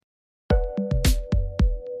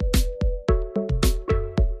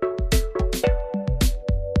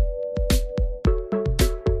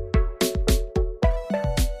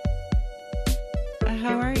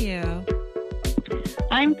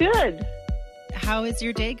how is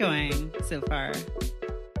your day going so far?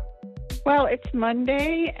 Well, it's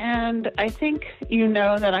Monday, and I think you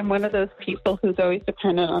know that I'm one of those people who's always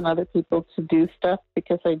dependent on other people to do stuff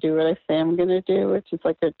because I do what I say I'm going to do, which is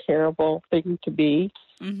like a terrible thing to be.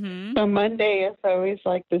 Mm-hmm. So Monday is always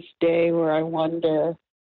like this day where I wonder,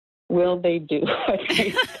 will they do what I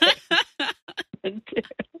say do?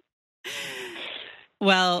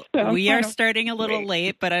 Well, So we are starting a little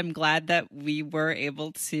late, but I'm glad that we were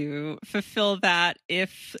able to fulfill that,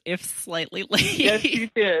 if slightly late. Yes, you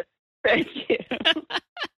did. Thank you.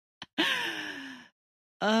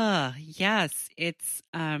 Yes, it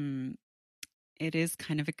is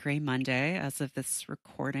kind of a gray Monday as of this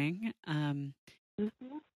recording.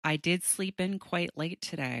 Mm-hmm. I did sleep in quite late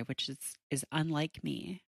today, which is unlike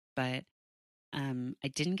me, but I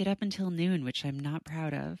didn't get up until noon, which I'm not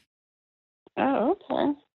proud of. Oh,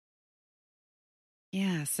 okay.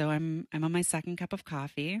 Yeah, so I'm on my second cup of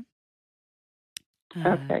coffee.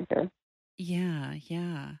 Okay, good.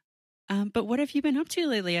 Yeah. But what have you been up to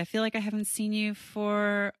lately? I feel like I haven't seen you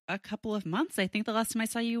for a couple of months. I think the last time I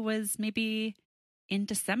saw you was maybe in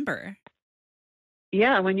December.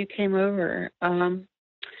 Yeah, when you came over.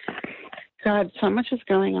 God, so much is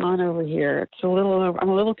going on over here. I'm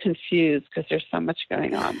a little confused because there's so much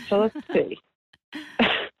going on. So let's see.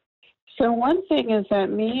 So one thing is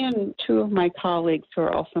that me and two of my colleagues who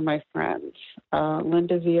are also my friends,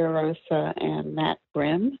 Linda Villarosa and Matt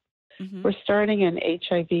Grimm, we're starting an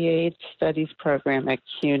HIV/AIDS studies program at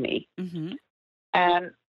CUNY. Mm-hmm.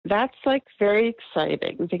 And that's like very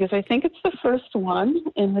exciting because I think it's the first one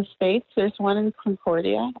in the States. There's one in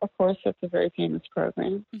Concordia. Of course, that's a very famous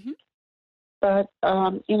program. Mm-hmm. But,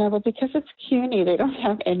 but because it's CUNY, they don't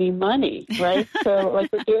have any money, right? So,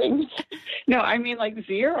 like, we're doing, like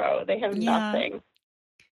zero. They have nothing.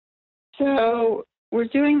 So we're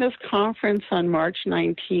doing this conference on March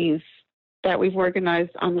 19th that we've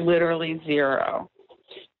organized on literally zero.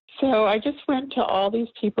 So I just went to all these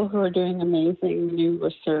people who are doing amazing new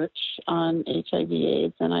research on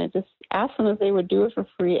HIV/AIDS, and I just asked them if they would do it for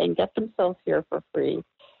free and get themselves here for free,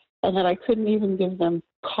 and that I couldn't even give them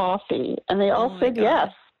coffee. And they all said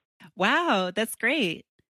yes. Wow, that's great.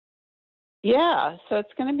 Yeah, so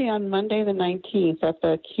it's going to be on Monday the 19th at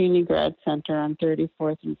the CUNY Grad Center on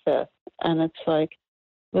 34th and 5th. And it's like,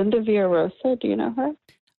 Linda Villarosa, do you know her?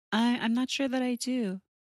 I'm not sure that I do.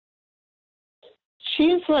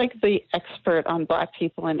 She's like the expert on Black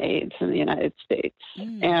people and AIDS in the United States.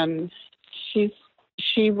 And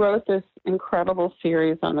she wrote this incredible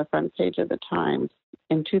series on the front page of the Times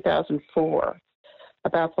in 2004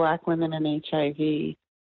 about Black women and HIV,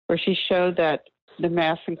 where she showed that the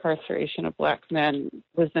mass incarceration of Black men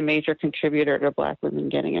was the major contributor to Black women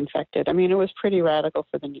getting infected. I mean, it was pretty radical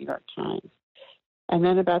for the New York Times. And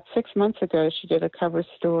then about 6 months ago, she did a cover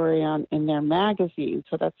story in their magazine.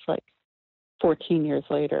 So that's like 14 years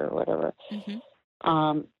later or whatever,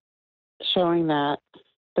 showing that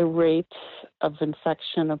the rates of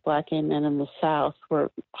infection of Black gay men in the South were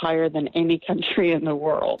higher than any country in the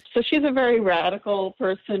world. So she's a very radical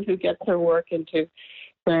person who gets her work into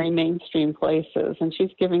very mainstream places, and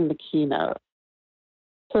she's giving the keynote.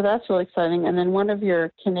 So that's really exciting. And then one of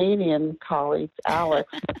your Canadian colleagues, Alex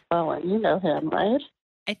McClellan, you know him, right?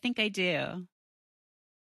 I think I do.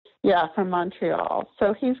 Yeah, from Montreal.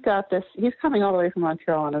 So he's coming all the way from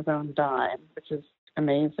Montreal on his own dime, which is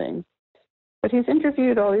amazing. But he's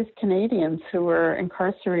interviewed all these Canadians who were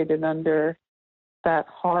incarcerated under that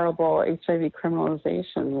horrible HIV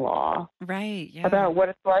criminalization law. Right, yeah. About what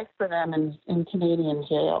it's like for them in Canadian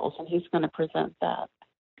jails, and he's going to present that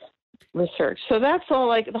research. So that's all,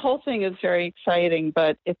 like, the whole thing is very exciting,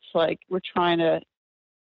 but it's like we're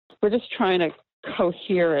just trying to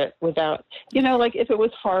cohere it without, like if it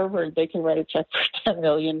was Harvard, they could write a check for $10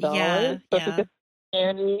 million. Yeah.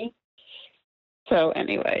 So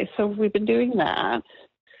anyway, so we've been doing that.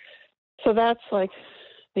 So that's like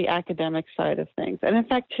the academic side of things. And in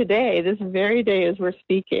fact, today, this very day as we're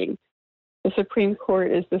speaking, the Supreme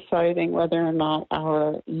Court is deciding whether or not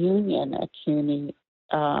our union at CUNY,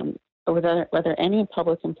 whether any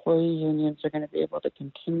public employee unions are going to be able to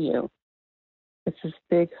continue. It's this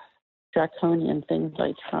big draconian thing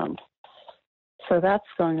by Trump. So that's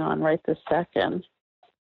going on right this second.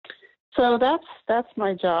 So that's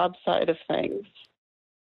my job side of things.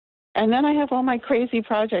 And then I have all my crazy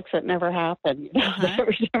projects that never happen,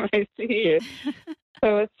 every time I see you.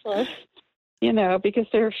 So it's like, because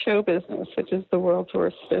they're show business, which is the world's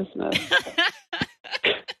worst business.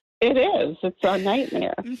 It is. It's a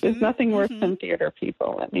nightmare. There's nothing worse than theater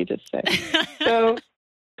people, let me just say. So,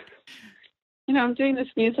 I'm doing this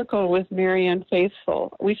musical with Marianne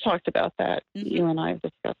Faithfull. We've talked about that. You and I have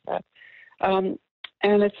discussed that. And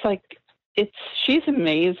it's like, she's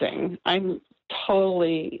amazing. I'm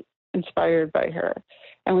totally inspired by her.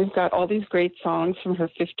 And we've got all these great songs from her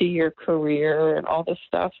 50-year career and all this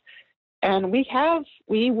stuff. And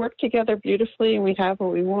we work together beautifully and we have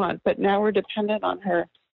what we want, but now we're dependent on her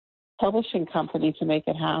publishing company to make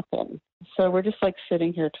it happen. So we're just like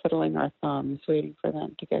sitting here twiddling our thumbs, waiting for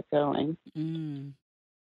them to get going.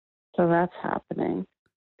 So that's happening.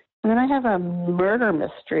 And then I have a murder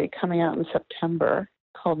mystery coming out in September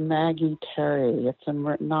called Maggie Terry. It's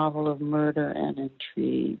a novel of murder and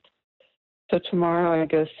intrigue. So tomorrow I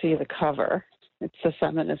go see the cover. It's the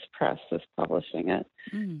Feminist Press is publishing it.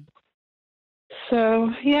 So,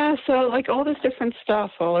 yeah, so like all this different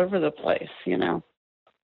stuff all over the place, you know.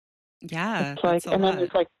 Yeah. It's like, and then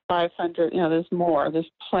there's like 500, you know, there's more. There's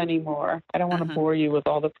plenty more. I don't want to bore you with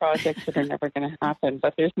all the projects that are never going to happen,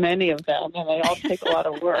 but there's many of them and they all take a lot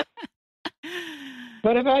of work.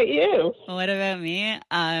 What about you? What about me?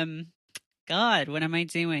 God, what am I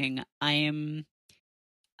doing? I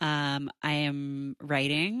am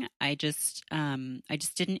writing. I just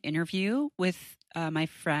did an interview with my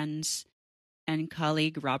friend and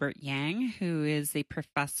colleague Robert Yang, who is a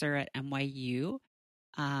professor at NYU,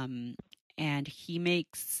 and he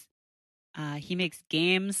makes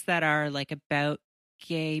games that are like about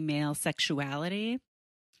gay male sexuality,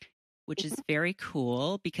 which is very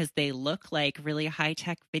cool because they look like really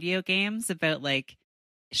high-tech video games about like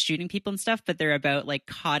shooting people and stuff, but they're about like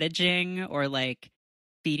cottaging or like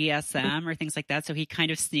BDSM or things like that. So he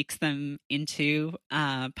kind of sneaks them into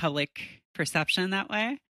public perception that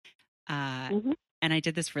way. And I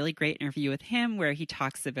did this really great interview with him where he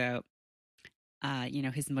talks about,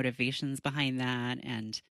 his motivations behind that,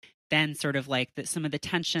 and then sort of like some of the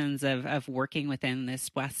tensions of working within this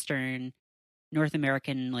Western North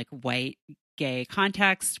American, like white gay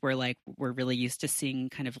context where like we're really used to seeing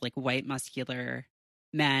kind of like white muscular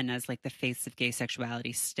men as like the face of gay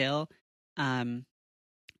sexuality still.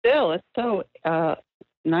 Still, it's so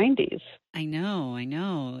 90s. I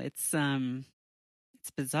know. It's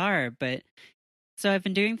bizarre, but so I've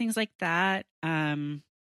been doing things like that. Working.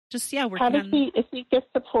 How does if he gets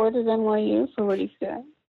supported at NYU for what he's doing?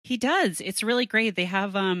 He does. It's really great. They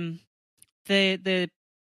have the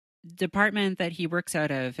department that he works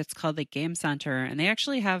out of. It's called the Game Center, and they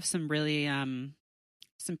actually have some really some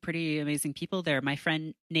pretty amazing people there. My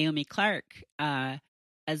friend Naomi Clark, as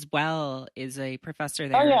well, is a professor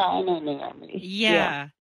there. Oh yeah, I know Naomi. Yeah.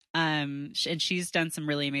 And she's done some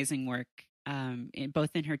really amazing work, both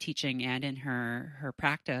in her teaching and in her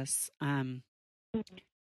practice.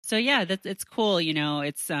 So yeah, it's cool. You know,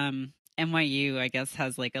 it's NYU, I guess,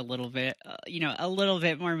 has like a little bit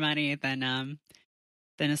more money than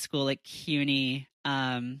a school like CUNY.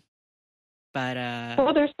 Well,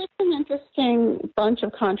 there's such an interesting bunch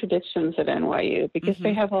of contradictions at NYU because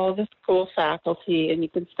they have all this cool faculty and you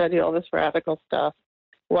can study all this radical stuff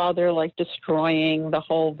while they're like destroying the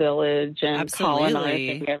whole village and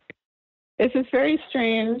colonizing everything. It's just very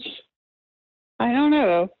strange. I don't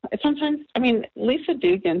know. Sometimes, I mean, Lisa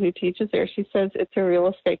Dugan, who teaches there, she says it's a real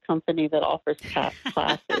estate company that offers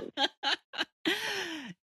classes.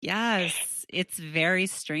 Yes, it's very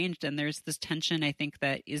strange. And there's this tension, I think,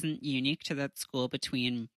 that isn't unique to that school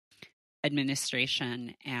between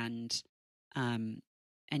administration and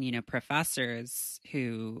professors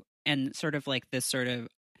who, and sort of like this sort of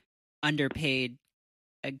underpaid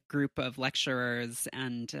a group of lecturers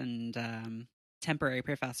and temporary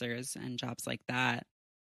professors and jobs like that.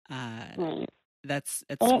 Right. It's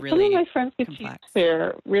really some of my friends who teach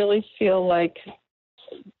there really feel like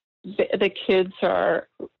the kids have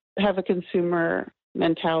a consumer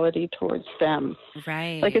mentality towards them.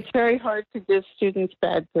 Right. Like it's very hard to give students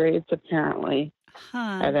bad grades apparently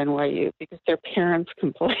at NYU because their parents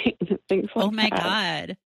complain and things like that. Oh my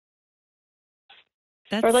God.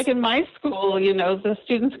 Or like in my school, you know, the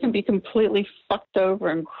students can be completely fucked over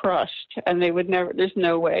and crushed, and there's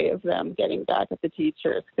no way of them getting back at the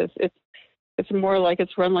teachers because it's more like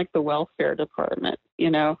it's run like the welfare department,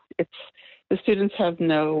 you know. The students have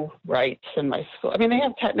no rights in my school. I mean, they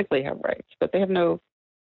technically have rights, but they have no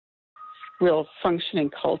real functioning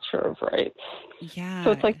culture of rights. Yeah.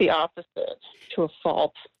 So it's like the opposite to a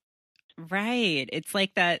fault. Right. It's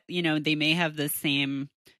like that, you know, they may have the same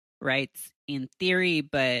rights in theory,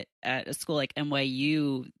 but at a school like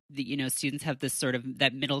NYU, students have this sort of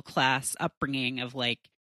that middle class upbringing of like,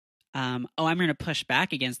 I'm going to push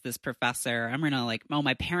back against this professor. I'm going to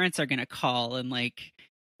my parents are going to call and like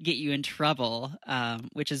get you in trouble,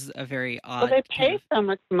 which is a very odd. Well, they pay so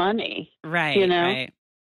much money, right? You know, right.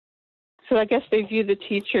 So I guess they view the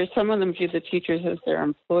teachers. Some of them view the teachers as their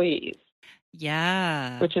employees.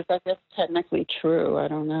 Yeah. which is, I guess, technically true. I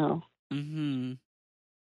don't know. Mm-hmm.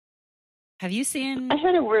 Have you I seen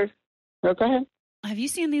had a word. Oh, go ahead.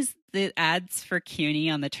 the ads for CUNY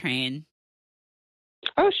on the train?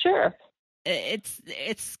 Oh, sure.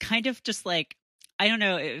 It's kind of just like, I don't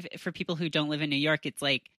know, if for people who don't live in New York, it's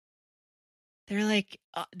like they're like,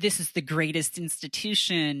 this is the greatest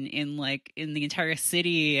institution in the entire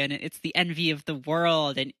city, and it's the envy of the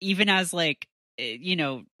world. And even as like,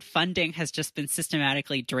 funding has just been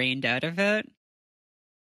systematically drained out of it.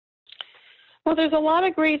 Well, there's a lot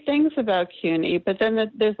of great things about CUNY, but then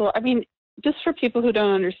I mean, just for people who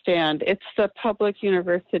don't understand, it's the public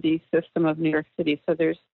university system of New York City. So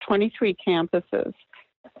there's 23 campuses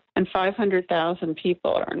and 500,000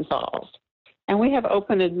 people are involved. And we have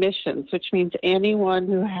open admissions, which means anyone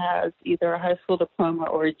who has either a high school diploma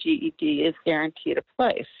or a GED is guaranteed a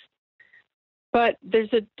place. But there's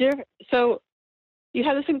so you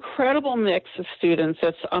have this incredible mix of students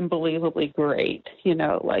that's unbelievably great.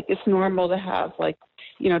 Like it's normal to have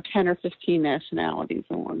 10 or 15 nationalities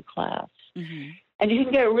in one class. Mm-hmm. And you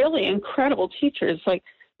can get really incredible teachers. Like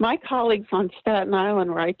my colleagues on Staten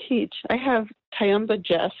Island where I teach, I have Tyumba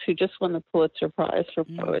Jess, who just won the Pulitzer Prize for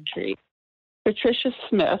poetry. Patricia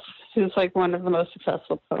Smith, who's like one of the most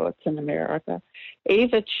successful poets in America.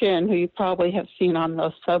 Ava Chin, who you probably have seen on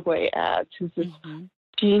those subway ads, who's this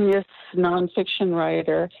genius nonfiction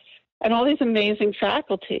writer, and all these amazing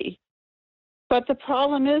faculty. But the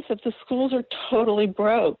problem is that the schools are totally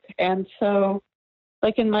broke. And so,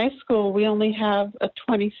 like in my school, we only have a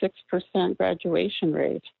 26% graduation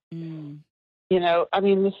rate. I mean,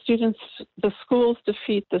 the schools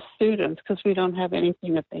defeat the students because we don't have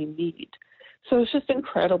anything that they need. So it's just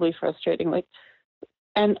incredibly frustrating.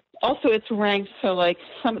 And also it's ranked so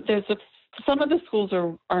some of the schools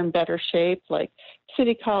are in better shape, like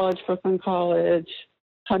City College, Brooklyn College,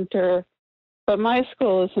 Hunter, but my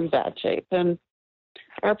school is in bad shape. And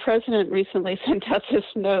our president recently sent out this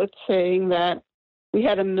note saying that we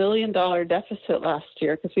had $1 million deficit last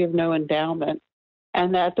year because we have no endowment,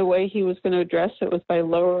 and that the way he was going to address it was by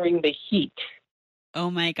lowering the heat. Oh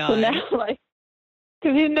my God. So now,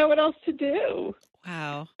 because he didn't know what else to do.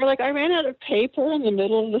 Wow. I ran out of paper in the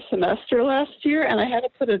middle of the semester last year, and I had to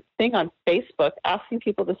put a thing on Facebook asking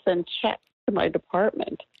people to send checks to my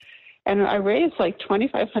department. And I raised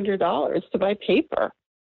 $2,500 to buy paper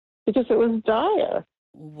because it was dire.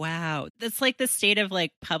 Wow. That's like the state of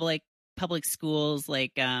public schools,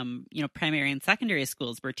 primary and secondary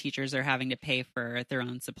schools where teachers are having to pay for their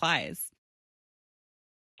own supplies.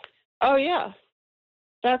 Oh, yeah.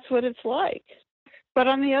 That's what it's like. But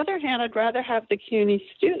on the other hand, I'd rather have the CUNY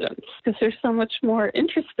students because they're so much more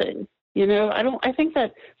interesting. I think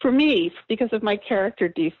that for me, because of my character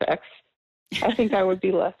defects, I think I would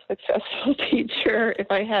be less successful teacher if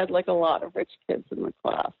I had a lot of rich kids in the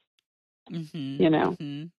class.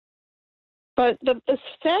 Mm-hmm. But the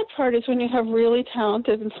sad part is when you have really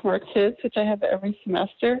talented and smart kids, which I have every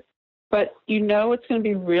semester, but it's going to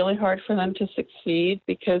be really hard for them to succeed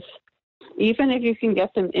because even if you can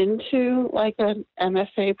get them into an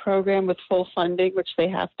MFA program with full funding, which they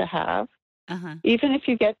have to have, even if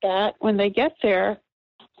you get that, when they get there,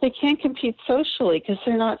 they can't compete socially because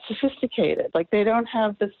they're not sophisticated. They don't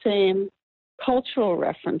have the same cultural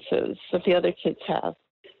references that the other kids have.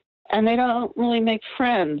 And they don't really make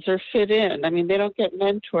friends or fit in. I mean, they don't get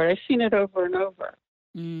mentored. I've seen it over and over.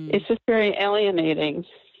 It's just very alienating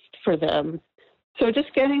for them. So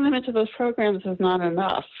just getting them into those programs is not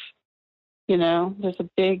enough. There's a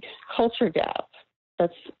big culture gap.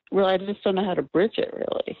 That's really, I just don't know how to bridge it,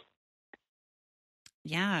 really.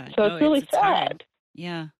 Yeah. So it's really sad. Hard.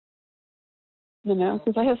 Yeah.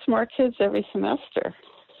 Because I have smart kids every semester,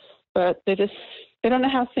 but they don't know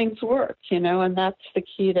how things work, and that's the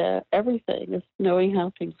key to everything is knowing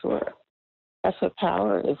how things work. That's what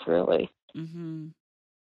power is, really. Mm-hmm.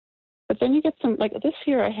 But then you get this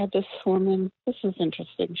year I had this woman, this is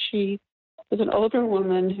interesting. She was an older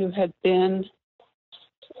woman who had been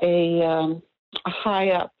a high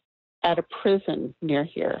up at a prison near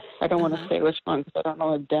here. I don't want to say which one because I don't know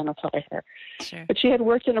how to identify her. Sure. But she had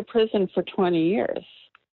worked in a prison for 20 years.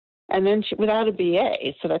 And then without a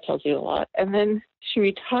BA, so that tells you a lot. And then she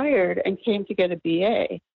retired and came to get a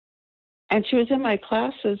BA. And she was in my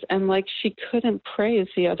classes and she couldn't praise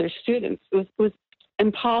the other students. It was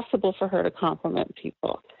impossible for her to compliment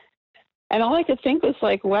people. And all I could think was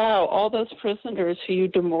wow, all those prisoners who you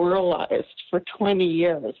demoralized for 20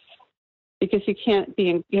 years because you can't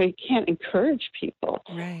encourage people.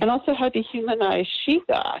 Right. And also how dehumanized she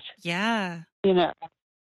got. Yeah.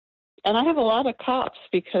 And I have a lot of cops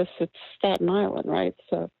because it's Staten Island, right?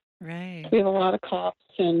 So Right. We have a lot of cops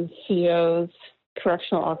and COs,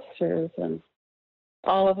 correctional officers, and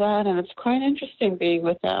all of that. And it's quite interesting being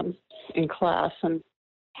with them in class and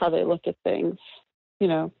how they look at things. You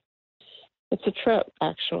know, it's a trip,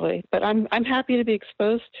 actually. But I'm happy to be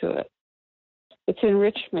exposed to it. It's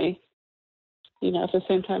enriched me, you know, at the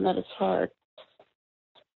same time that it's hard.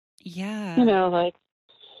 Yeah. You know, like,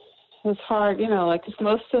 it's hard, you know, like, 'cause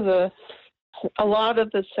a lot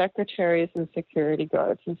of the secretaries and security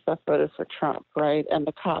guards and stuff voted for Trump, right? And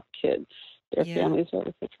the cop kids, their Yeah. families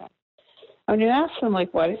voted for Trump. When you ask them,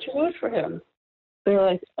 like, why did you vote for him? They're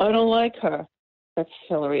like, I don't like her. That's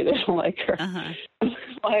Hillary. They don't like her. Uh-huh.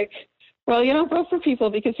 Like, well, you don't vote for people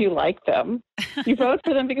because you like them. You vote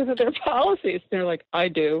for them because of their policies. They're like, I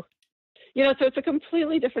do. You know, so it's a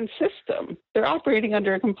completely different system. They're operating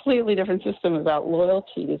under a completely different system about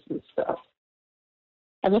loyalties and stuff.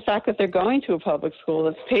 And the fact that they're going to a public school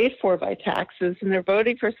that's paid for by taxes and they're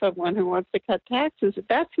voting for someone who wants to cut taxes,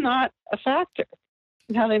 that's not a factor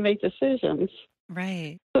in how they make decisions.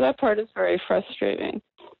 Right. So that part is very frustrating,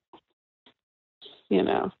 you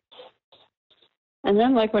know. And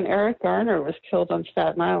then, like, when Eric Garner was killed on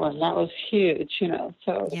Staten Island, that was huge, you know.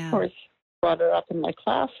 So, Yeah. of course, brought it up in my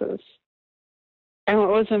classes. And what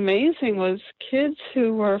was amazing was kids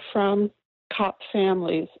who were from cop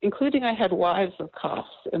families, including I had wives of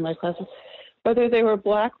cops in my classes, whether they were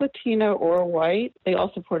Black, Latino, or white, they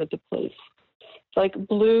all supported the police. Like,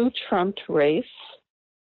 blue trumped race.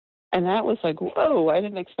 And that was like, whoa, I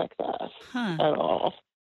didn't expect that at all.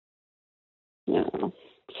 You know.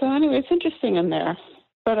 So anyway, it's interesting in there.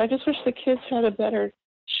 But I just wish the kids had a better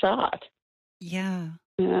shot. Yeah.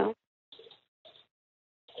 You know?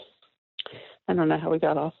 I don't know how we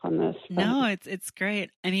got off on this. But. No, it's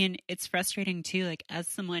great. I mean, it's frustrating too. Like, as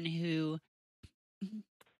someone who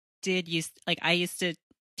I used to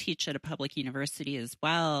teach at a public university as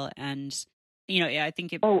well, and you know, I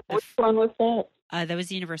think it. Oh, which one was that? That was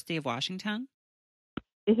the University of Washington.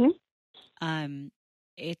 Mm-hmm.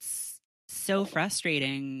 It's so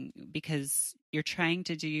frustrating because you're trying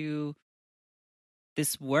to do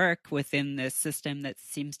this work within this system that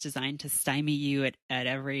seems designed to stymie you at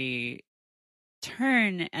every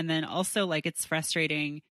turn. And then also, like, it's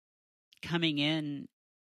frustrating coming in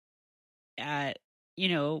at, you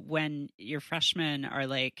know, when your freshmen are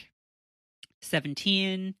like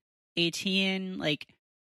 17, 18, like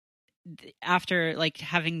after like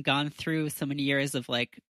having gone through so many years of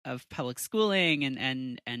like of public schooling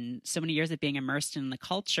and so many years of being immersed in the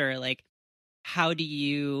culture, like how do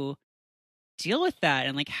you deal with that,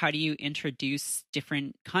 and like how do you introduce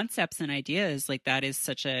different concepts and ideas? Like that is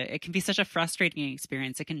it can be such a frustrating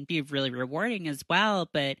experience. It can be really rewarding as well,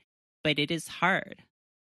 but it is hard.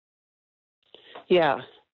 Yeah.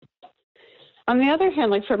 On the other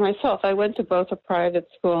hand, like for myself, I went to both a private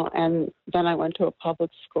school and then I went to a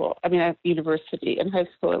public school. I mean, at university. In high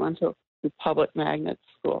school, I went to a public magnet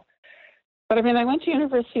school. But I mean, I went to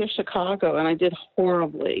University of Chicago and I did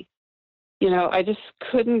horribly. You know, I just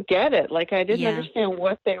couldn't get it. Like, I didn't understand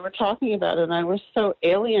what they were talking about, and I was so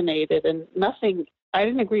alienated and I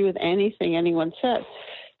didn't agree with anything anyone said.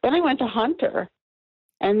 Then I went to Hunter,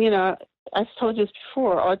 and, you know, I've told you this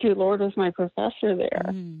before, Audre Lorde was my professor there.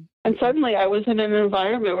 Mm. And suddenly I was in an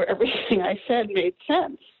environment where everything I said made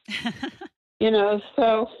sense. You know,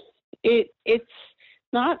 so it's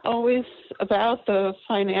not always about the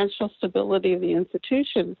financial stability of the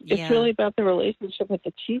institution. It's really about the relationship with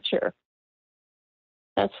the teacher.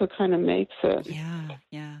 That's what kind of makes it.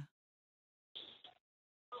 Yeah.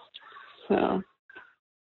 So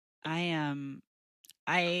some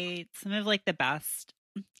of like the best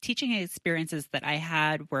teaching experiences that I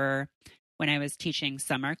had were when I was teaching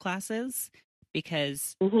summer classes,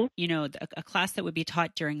 because you know, a class that would be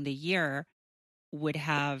taught during the year would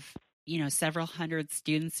have, you know, several hundred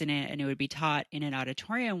students in it, and it would be taught in an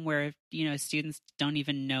auditorium where, you know, students don't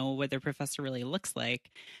even know what their professor really looks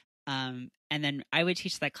like. And then I would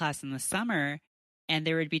teach that class in the summer, and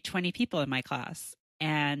there would be 20 people in my class,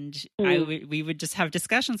 and we would just have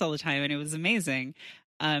discussions all the time, and it was amazing.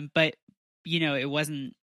 But you know, it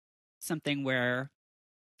wasn't something where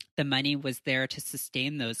the money was there to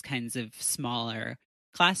sustain those kinds of smaller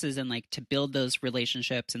classes and like to build those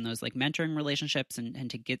relationships and those like mentoring relationships and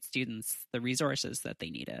to get students the resources that they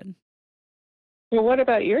needed. Well, what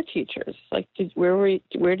about your teachers? Like, where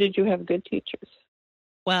did you have good teachers?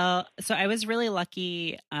 Well, so I was really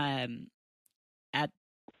lucky at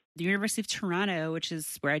the University of Toronto, which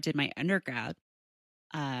is where I did my undergrad.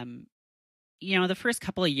 You know, the first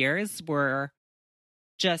couple of years were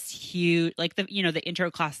just huge. Like the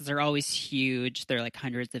intro classes are always huge. They're like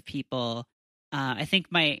hundreds of people. I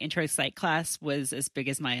think my intro psych class was as big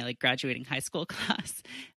as my like graduating high school class.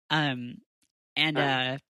 Um,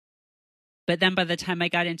 and but then by the time I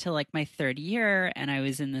got into like my third year and I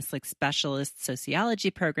was in this like specialist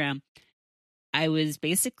sociology program, I was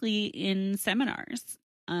basically in seminars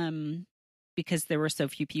because there were so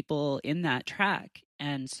few people in that track.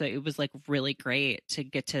 And so it was like really great to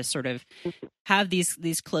get to sort of have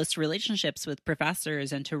these close relationships with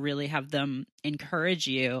professors and to really have them encourage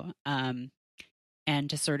you and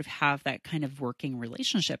to sort of have that kind of working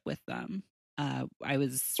relationship with them. I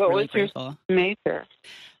was really grateful. What was your major?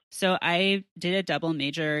 So I did a double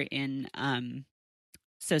major in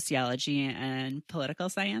sociology and political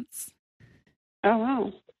science. Oh,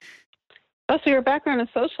 wow. Oh, so your background is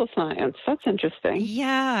social science. That's interesting.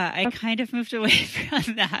 Yeah, I kind of moved away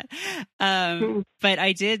from that. But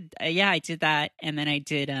I did, I did that. And then I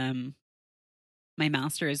did, my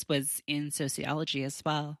master's was in sociology as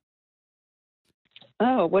well.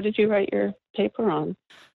 Oh, what did you write your paper on?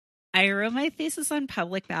 I wrote my thesis on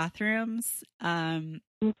public bathrooms.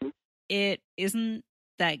 It isn't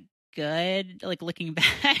that good. Like looking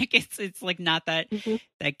back, it's like not that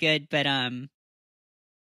that good. But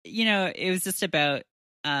you know, it was just about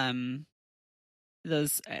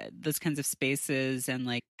those kinds of spaces and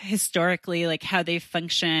like historically, like how they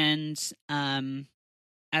functioned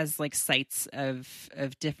as like sites of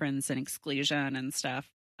difference and exclusion and stuff.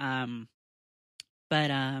 But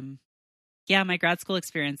yeah, my grad school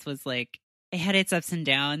experience was like, it had its ups and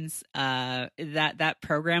downs. That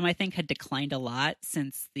program, I think, had declined a lot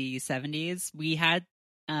since the 70s. We had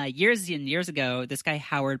years and years ago, this guy,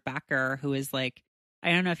 Howard Backer, who is like,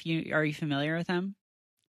 I don't know if are you familiar with him?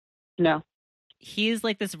 No. He's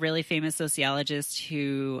like this really famous sociologist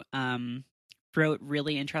who wrote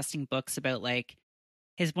really interesting books about like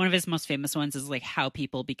one of his most famous ones is like how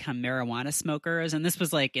people become marijuana smokers. And this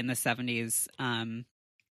was like in the 70s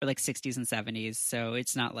or like 60s and 70s. So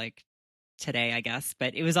it's not like today, I guess,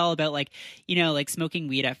 but it was all about like, you know, like smoking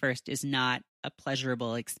weed at first is not a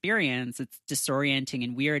pleasurable experience. It's disorienting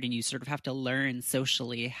and weird, and you sort of have to learn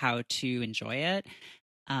socially how to enjoy it.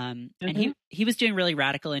 And he was doing really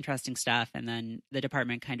radical, interesting stuff, and then the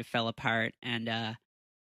department kind of fell apart. And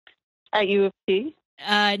at U of T?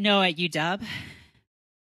 No, at UW.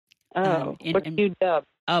 Oh, what's UW?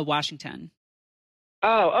 Oh, Washington.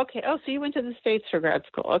 Oh, okay. Oh, so you went to the States for grad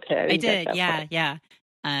school? Okay, I did. Yeah, yeah.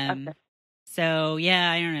 Okay. So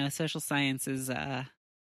yeah, I don't know. Social science is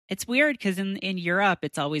it's weird because in Europe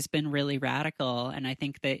it's always been really radical, and I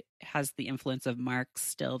think that has the influence of Marx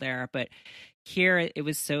still there. But here it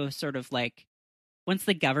was so sort of like once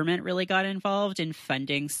the government really got involved in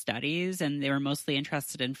funding studies, and they were mostly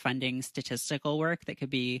interested in funding statistical work that could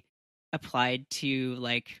be applied to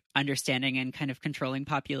like understanding and kind of controlling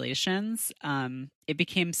populations, it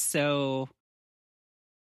became so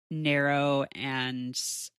narrow and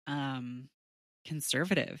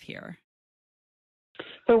conservative here.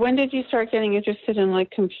 So when did you start getting interested in like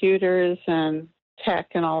computers and tech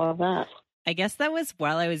and all of that? I guess that was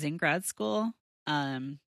while I was in grad school.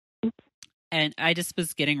 And I just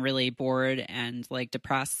was getting really bored and like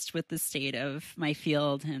depressed with the state of my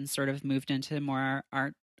field, and sort of moved into more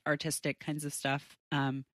artistic kinds of stuff.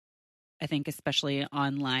 I think especially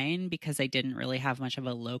online, because I didn't really have much of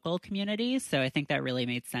a local community. So I think that really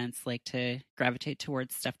made sense, like to gravitate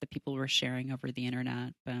towards stuff that people were sharing over the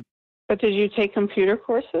internet. But did you take computer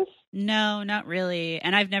courses? No, not really.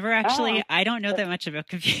 And I've never actually, I don't know that much about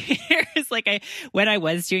computers. Like when I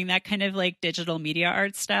was doing that kind of like digital media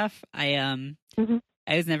art stuff, I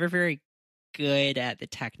was never very good at the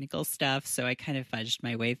technical stuff. So I kind of fudged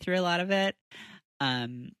my way through a lot of it.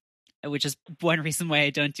 Which is one reason why I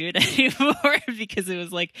don't do it anymore, because it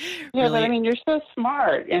was like, yeah, really... but I mean, you're so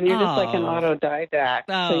smart and you're just like an autodidact.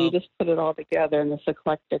 So you just put it all together in this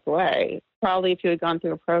eclectic way. Probably if you had gone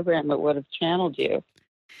through a program, it would have channeled you.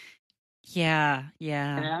 Yeah.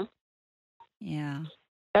 Yeah. Yeah.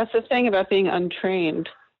 That's the thing about being untrained.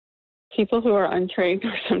 People who are untrained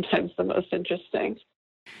are sometimes the most interesting.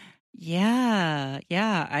 Yeah.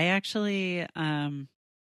 I actually,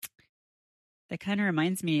 that kind of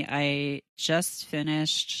reminds me, I just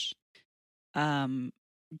finished David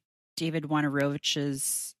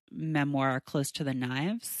Wojnarowicz's memoir, Close to the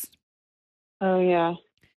Knives. Oh, yeah.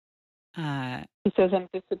 He says, I'm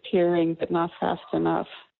disappearing, but not fast enough.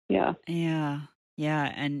 Yeah.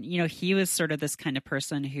 Yeah. And, you know, he was sort of this kind of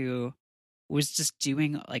person who was just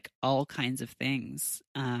doing like all kinds of things.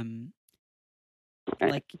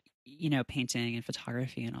 Like, you know, painting and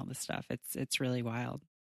photography and all this stuff. It's really wild.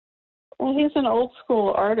 Well, he's an old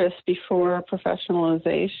school artist before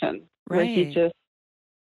professionalization, right? Where he just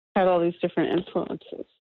had all these different influences.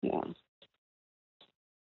 Yeah.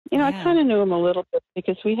 You know, I Yeah. kind of knew him a little bit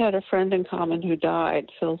because we had a friend in common who died,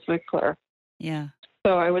 Phil Zwickler. Yeah.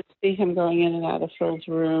 So I would see him going in and out of Phil's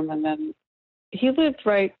room, and then he lived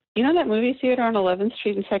right. You know that movie theater on 11th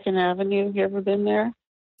Street and 2nd Avenue? Have you ever been there?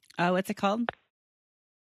 Oh, what's it called?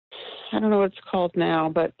 I don't know what it's called now,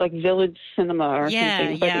 but like Village Cinema or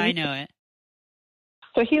something. But Yeah, I know it.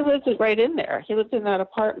 So he lived right in there. He lived in that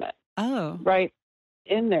apartment Oh. right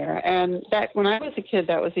in there. And that when I was a kid,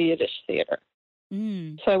 that was a Yiddish theater.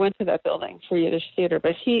 Mm. So I went to that building for Yiddish theater.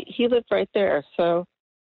 But he lived right there. So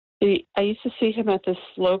I used to see him at this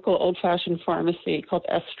local old-fashioned pharmacy called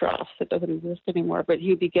Estros. It doesn't exist anymore. But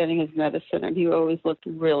he'd be getting his medicine, and he always looked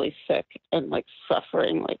really sick and like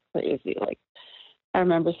suffering like crazy. Like I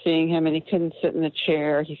remember seeing him, and he couldn't sit in the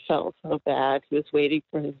chair. He felt so bad. He was waiting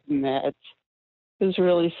for his meds. It was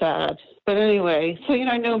really sad. But anyway, so, you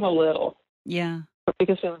know, I knew him a little. Yeah.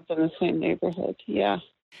 Because we lived in the same neighborhood. Yeah.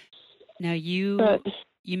 Now you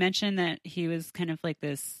mentioned that he was kind of like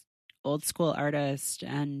this old school artist,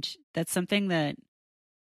 and that's something that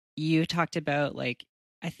you talked about, like,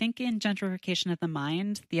 I think in Gentrification of the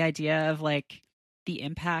Mind, the idea of like the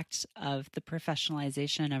impact of the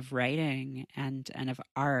professionalization of writing and of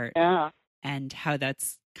art, and how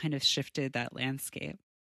that's kind of shifted that landscape.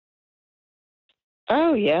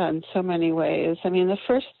 Oh, yeah, in so many ways. I mean, the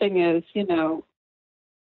first thing is, you know,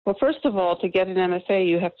 well, first of all, to get an MFA,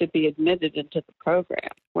 you have to be admitted into the program,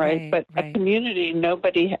 right? But a community,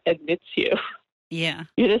 nobody admits you. Yeah.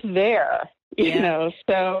 You're just there, you know.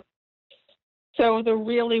 So the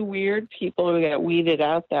really weird people get weeded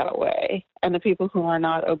out that way, and the people who are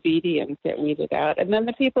not obedient get weeded out. And then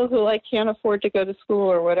the people who, like, can't afford to go to school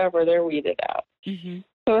or whatever, they're weeded out. Mm-hmm.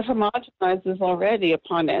 So it homogenizes already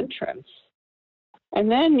upon entrance. And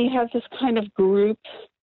then you have this kind of group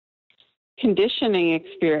conditioning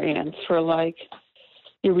experience for, like,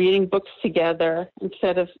 you're reading books together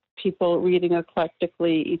instead of people reading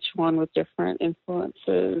eclectically, each one with different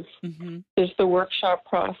influences. Mm-hmm. There's the workshop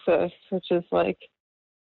process, which is like,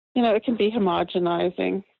 you know, it can be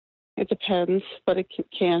homogenizing. It depends, but it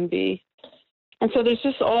can be. And so there's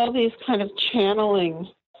just all these kind of channeling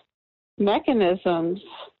mechanisms.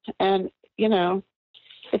 And, you know,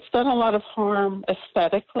 it's done a lot of harm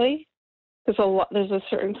aesthetically. There's a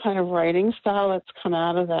certain kind of writing style that's come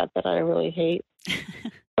out of that I really hate.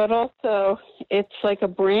 But also, it's like a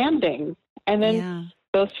branding. And then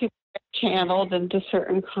those people get channeled into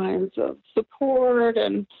certain kinds of support,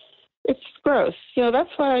 and it's gross. You know, that's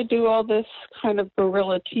why I do all this kind of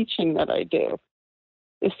guerrilla teaching that I do,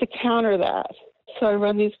 is to counter that. So I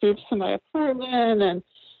run these groups in my apartment, and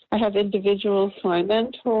I have individuals who I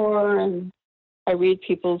mentor, and I read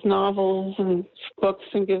people's novels and books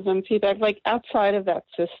and give them feedback, like outside of that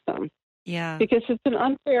system. Yeah. Because it's an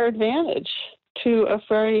unfair advantage to a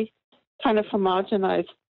very kind of homogenized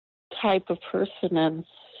type of person and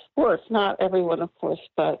work. Not everyone, of course,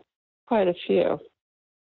 but quite a few.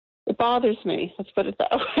 It bothers me. Let's put it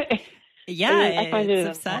that way. Yeah, I find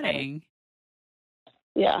it's upsetting.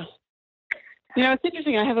 Yeah. You know, it's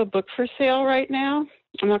interesting. I have a book for sale right now.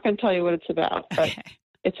 I'm not going to tell you what it's about, but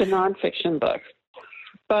it's a nonfiction book.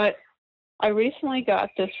 But I recently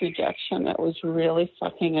got this rejection that was really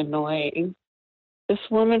fucking annoying. This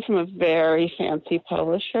woman from a very fancy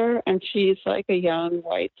publisher, and she's like a young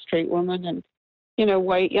white straight woman, and you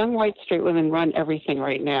know, young white straight women run everything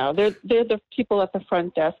right now. They're the people at the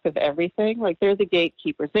front desk of everything. Like, they're the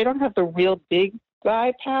gatekeepers. They don't have the real big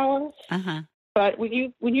guy power. Uh-huh. But when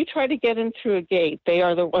you try to get in through a gate, they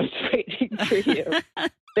are the ones waiting for you.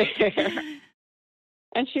 There.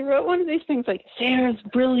 And she wrote one of these things like, Sarah's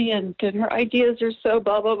brilliant and her ideas are so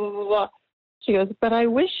blah, blah, blah, blah, blah. She goes, but I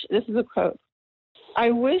wish, this is a quote,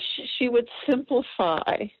 I wish she would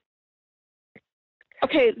simplify.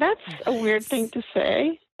 Okay, that's a weird thing to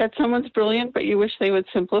say, that someone's brilliant, but you wish they would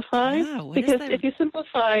simplify. Yeah, because if you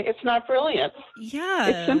simplify, it's not brilliant. Yeah.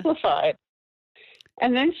 It's simplified.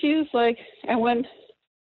 And then she was like,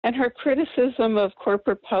 and her criticism of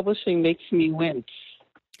corporate publishing makes me wince.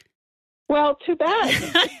 Well, too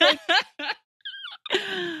bad.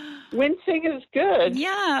 Wincing is good.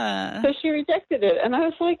 Yeah. So she rejected it. And I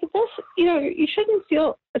was like, you know, you shouldn't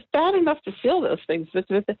feel, it's bad enough to feel those things, but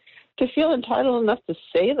to feel entitled enough to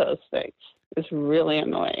say those things is really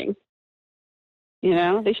annoying. You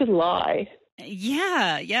know, they should lie.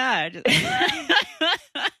 Yeah.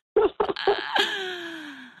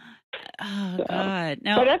 Oh, so, God.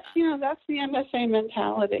 No. But that's the MFA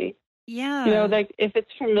mentality. Yeah. You know, like, if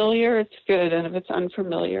it's familiar, it's good. And if it's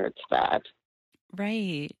unfamiliar, it's bad.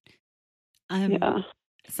 Right. Yeah.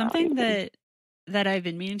 Something that I've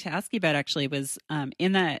been meaning to ask you about actually was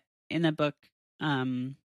in the book,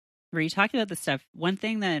 where you talk about the stuff, one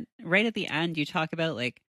thing that right at the end, you talk about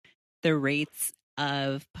like the rates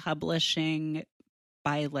of publishing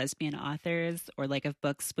by lesbian authors or like of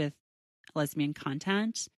books with lesbian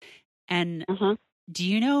content. And do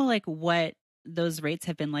you know like what those rates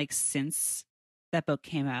have been like since that book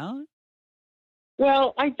came out?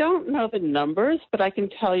 Well, I don't know the numbers, but I can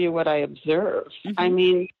tell you what I observed. I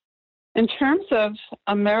mean, in terms of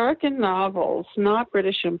American novels, not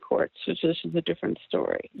British imports, which is a different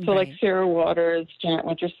story. So like Sarah Waters, Janet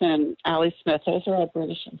Winterson, Ali Smith, those are all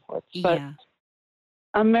British imports. But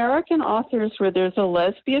American authors where there's a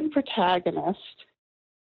lesbian protagonist,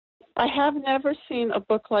 I have never seen a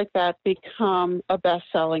book like that become a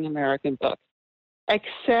best-selling American book,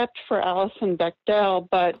 except for Alison Bechdel,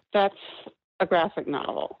 but that's a graphic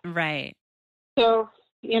novel. Right. So,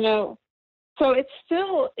 so it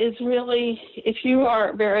still is really, if you are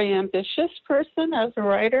a very ambitious person as a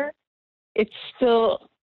writer, it's still,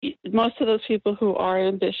 most of those people who are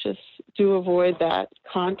ambitious do avoid that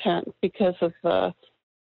content because of the,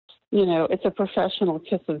 it's a professional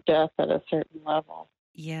kiss of death at a certain level.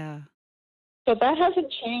 Yeah. So that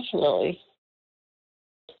hasn't changed really.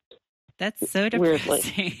 That's so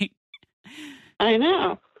depressing. Weirdly. I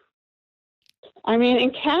know. I mean,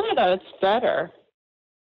 in Canada, it's better.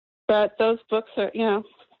 But those books are,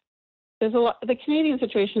 there's a lot. The Canadian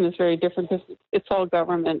situation is very different because it's all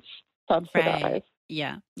government subsidized. Right.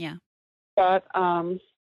 Yeah. But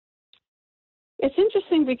it's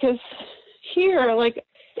interesting because here, like,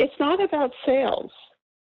 it's not about sales.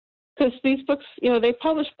 Because these books, they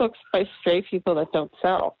publish books by straight people that don't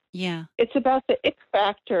sell. Yeah. It's about the ick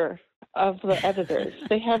factor of the editors.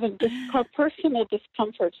 They have a personal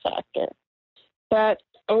discomfort factor that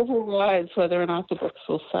overrides whether or not the books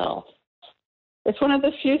will sell. It's one of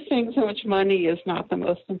the few things in which money is not the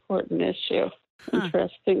most important issue,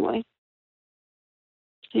 interestingly.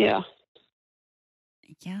 Yeah.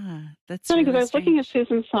 Yeah, that's funny because I was looking at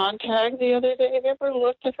Susan Sontag the other day. Have you ever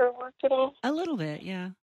looked at her work at all? A little bit, yeah.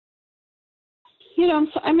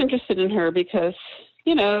 I'm interested in her because,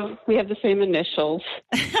 we have the same initials.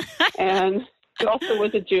 And she also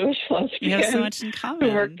was a Jewish lesbian. We have so much in common.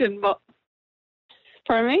 Who worked in...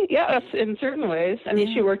 Pardon me? Yes, in certain ways. I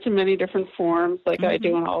mean, she worked in many different forms, like I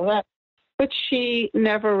do and all that. But she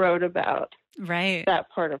never wrote about that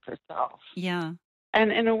part of herself. Yeah.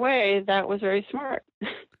 And in a way, that was very smart.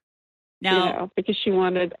 Now, because she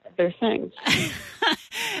wanted other things.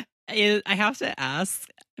 I have to ask,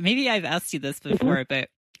 maybe I've asked you this before, but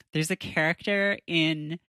there's a character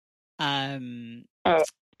in... Oh,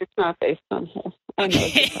 it's not based on her. I know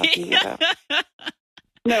what you're talking about.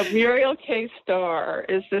 No, Muriel K. Starr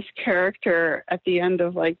is this character at the end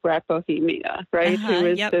of like Black Bohemia, right? Who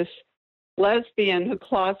is this lesbian who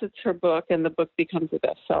closets her book and the book becomes a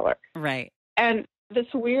bestseller. Right. And this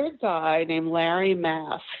weird guy named Larry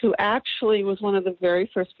Mass, who actually was one of the very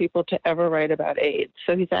first people to ever write about AIDS.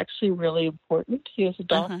 So he's actually really important. He was a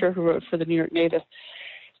doctor who wrote for the New York Native.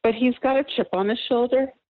 But he's got a chip on his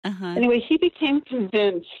shoulder. Anyway, he became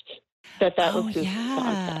convinced that was his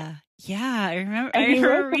content. Yeah, I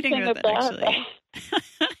remember reading about that,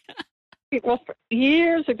 actually. Well,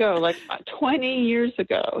 years ago, like 20 years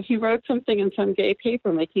ago, he wrote something in some gay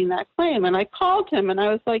paper making that claim. And I called him and I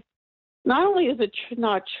was like, not only is it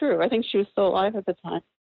not true, I think she was still alive at the time.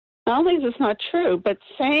 Not only is this not true, but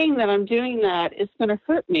saying that I'm doing that is going to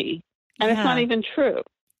hurt me. And it's not even true.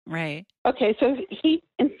 Right. Okay, so he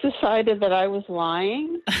decided that I was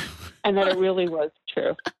lying and that it really was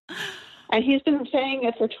true. And he's been saying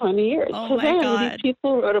it for 20 years. Oh, so my then God. these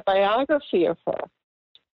people wrote a biography of her.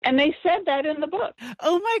 And they said that in the book.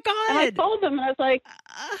 Oh, my God. And I told them, and I was like,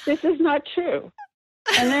 this is not true.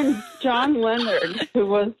 And then John Leonard, who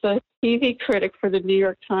was the TV critic for the New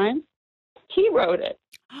York Times, he wrote it.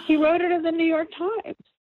 He wrote it in the New York Times.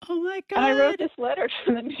 Oh, my God. And I wrote this letter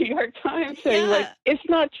to the New York Times saying, like, it's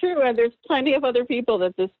not true, and there's plenty of other people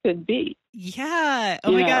that this could be. Yeah.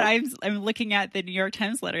 Oh, my God. I'm looking at the New York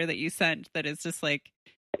Times letter that you sent that is just like,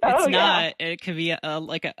 it's not. It could be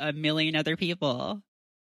like a million other people.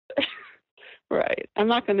 Right. I'm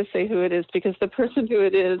not going to say who it is because the person who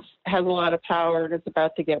it is has a lot of power and is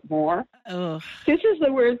about to get more. Oh. This is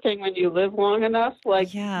the weird thing when you live long enough, like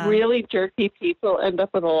really jerky people end up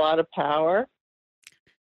with a lot of power.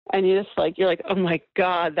 And you're like, oh my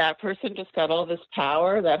God, that person just got all this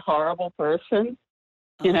power, that horrible person,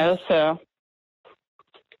 so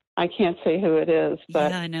I can't say who it is,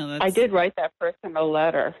 but I did write that person a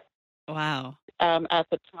letter. Wow. At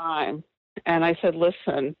the time. And I said,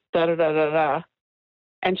 listen, da-da-da-da-da.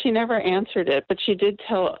 And she never answered it, but she did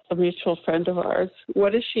tell a mutual friend of ours, why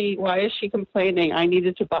is she complaining? I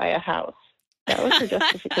needed to buy a house. That was her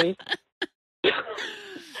justification.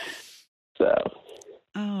 So.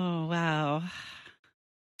 Oh, wow.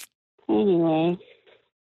 Anyway,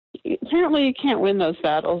 apparently you can't win those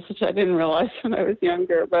battles, which I didn't realize when I was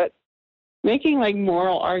younger, but making like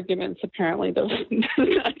moral arguments apparently does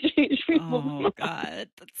not change people's minds. Oh, God.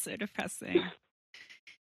 That's so depressing.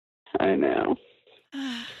 I know.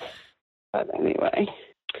 But anyway,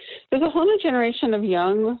 there's a whole new generation of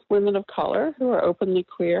young women of color who are openly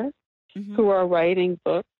queer, who are writing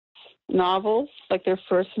books, novels, like their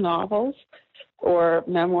first novels or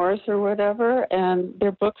memoirs or whatever, and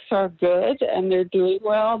their books are good and they're doing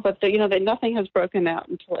well, but nothing has broken out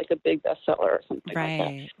into like a big bestseller or something like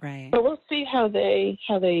that. Right. But we'll see how they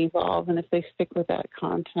evolve and if they stick with that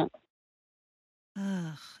content.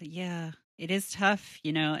 Yeah, it is tough,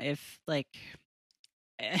 if like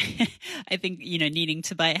I think, needing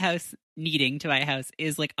to buy a house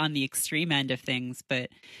is like on the extreme end of things, but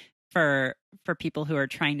for people who are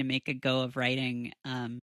trying to make a go of writing,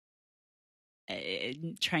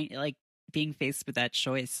 trying like being faced with that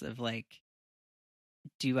choice of like,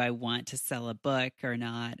 do I want to sell a book or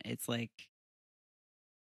not? It's like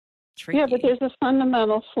tricky. Yeah, but there's a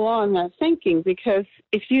fundamental flaw in that thinking, because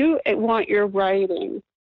if you want your writing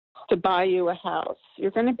to buy you a house,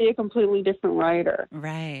 you're going to be a completely different writer.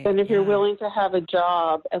 Right. Than if you're willing to have a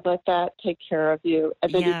job and let that take care of you,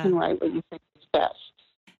 and then you can write what you think is best.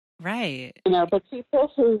 Right. But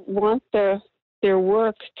people who want their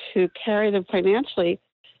work to carry them financially,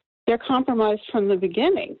 they're compromised from the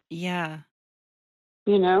beginning. Yeah.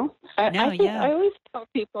 I always tell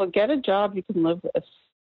people, get a job you can live with.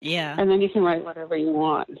 Yeah. And then you can write whatever you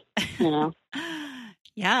want,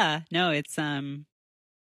 Yeah. No, it's, I'm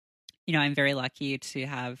very lucky to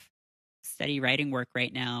have steady writing work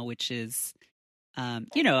right now, which is,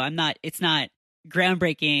 it's not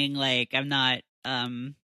groundbreaking. Like I'm not,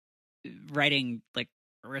 writing like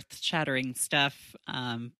earth-shattering stuff,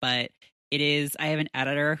 but it is. I have an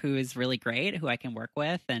editor who is really great, who I can work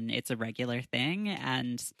with, and it's a regular thing,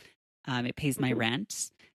 and it pays my rent,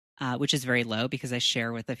 which is very low because I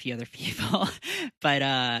share with a few other people. But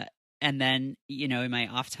and then in my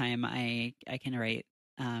off time, I can write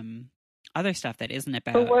other stuff that isn't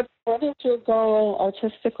about. So what is your goal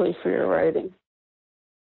artistically for your writing?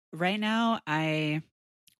 Right now, I've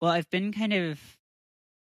been kind of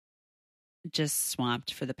just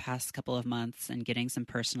swamped for the past couple of months and getting some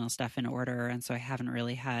personal stuff in order, and so I haven't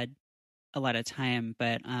really had a lot of time.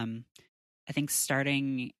 But I think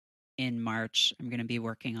starting in March, I'm going to be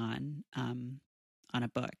working on a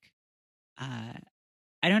book. I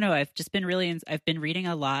don't know. I've just been I've been reading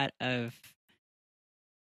a lot of.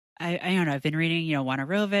 I don't know. I've been reading, Wana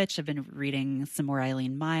Rovich. I've been reading some more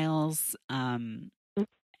Eileen Myles.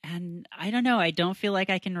 And I don't know. I don't feel like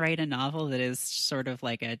I can write a novel that is sort of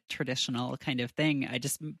like a traditional kind of thing.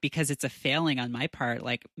 Because it's a failing on my part.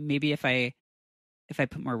 Like maybe if I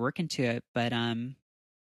put more work into it, but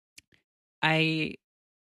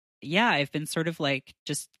I've been sort of like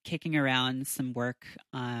just kicking around some work.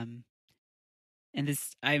 And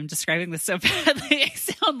I'm describing this so badly. I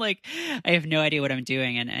sound like I have no idea what I'm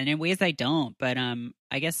doing, and in ways I don't. But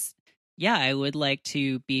I guess I would like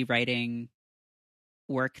to be writing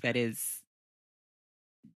work that is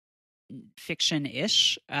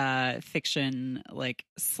fiction-ish, fiction like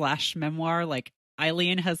 / memoir. Like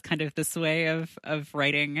Eileen has kind of this way of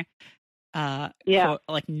writing quote,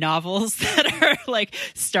 like novels that are like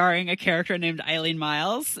starring a character named Eileen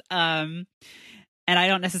Myles. And I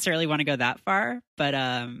don't necessarily want to go that far, but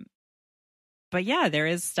yeah, there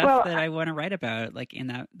is stuff that I want to write about, like in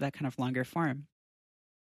that kind of longer form.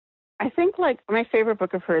 I think like my favorite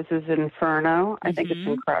book of hers is Inferno. I think it's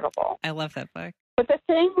incredible. I love that book. But the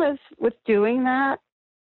thing with doing that,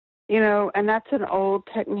 and that's an old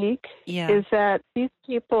technique, is that these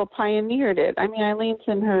people pioneered it. I mean, Eileen's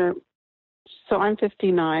so I'm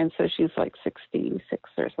 59, so she's like 66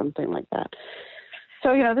 or something like that.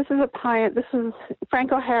 So, this is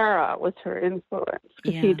Frank O'Hara was her influence,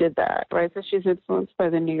 because he did that, right? So she's influenced by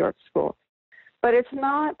the New York school. But it's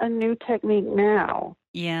not a new technique now.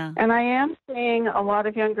 Yeah. And I am seeing a lot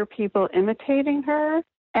of younger people imitating her,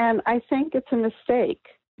 and I think it's a mistake.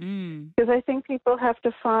 Because I think people have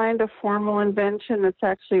to find a formal invention that's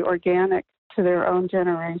actually organic to their own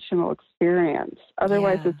generational experience.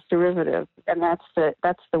 Otherwise, it's derivative, and that's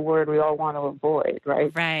the word we all want to avoid,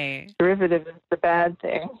 right? Right. Derivative is the bad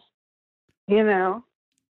thing,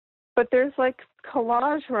 But there's like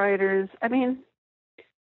collage writers. I mean,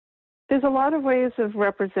 there's a lot of ways of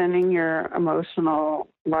representing your emotional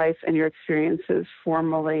life and your experiences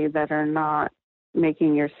formally that are not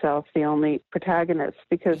making yourself the only protagonist.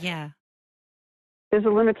 Because there's a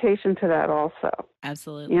limitation to that also.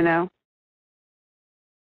 Absolutely. You know?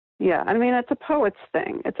 Yeah, I mean, it's a poet's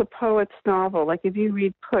thing. It's a poet's novel. Like if you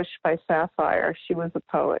read Push by Sapphire, she was a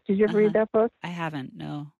poet. Did you ever read that book? I haven't,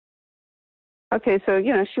 no. Okay, so,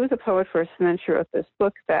 she was a poet first, and then she wrote this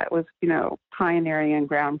book that was, pioneering and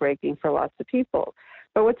groundbreaking for lots of people.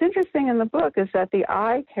 But what's interesting in the book is that the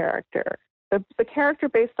I character, the character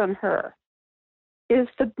based on her, is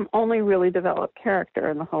the only really developed character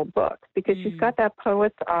in the whole book, because she's got that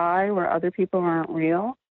poet's eye where other people aren't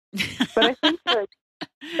real. But I think that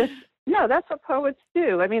no, that's what poets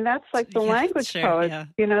do. I mean, that's like the language poets. Yeah.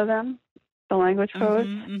 You know them? The language poets?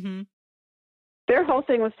 Mm-hmm. Their whole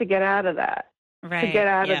thing was to get out of that. Right. To get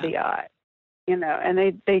out of the eye. And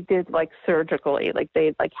they did like surgically, like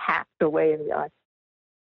they like hacked away the eye.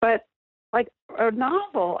 But like a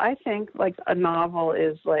novel, I think like a novel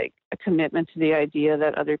is like a commitment to the idea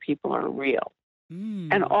that other people are real.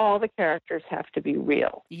 And all the characters have to be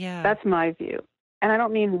real. Yeah. That's my view. And I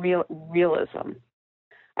don't mean realism.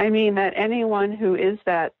 I mean that anyone who is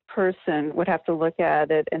that person would have to look at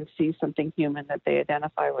it and see something human that they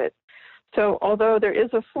identify with. So although there is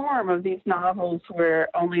a form of these novels where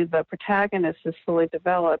only the protagonist is fully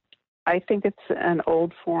developed, I think it's an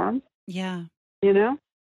old form. Yeah. And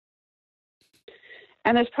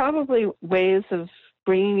there's probably ways of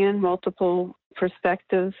bringing in multiple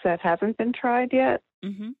perspectives that haven't been tried yet.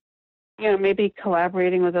 Mm-hmm. Maybe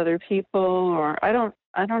collaborating with other people, or I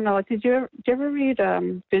don't know. Like, did you ever read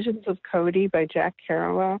Visions of Cody by Jack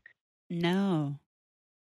Kerouac? No.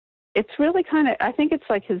 It's really I think it's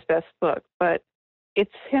like his best book, but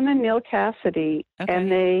it's him and Neil Cassidy,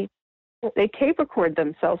 and they tape record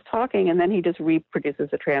themselves talking, and then he just reproduces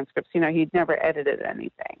the transcripts. He'd never edited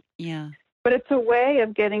anything. Yeah. But it's a way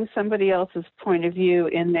of getting somebody else's point of view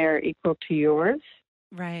in there equal to yours.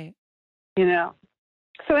 Right.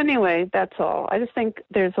 So anyway, that's all. I just think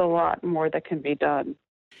there's a lot more that can be done.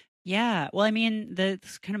 Yeah. Well, I mean,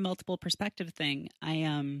 this kind of multiple perspective thing.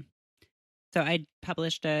 So I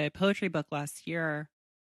published a poetry book last year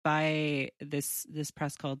by this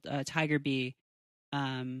press called Tiger Bee,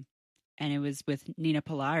 and it was with Nina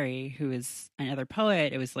Polari, who is another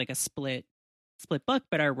poet. It was like a split book,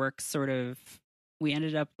 but our works we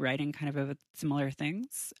ended up writing kind of about similar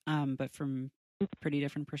things, but from pretty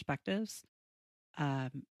different perspectives.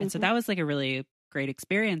 And so that was like a really great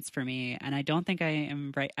experience for me. And I don't think I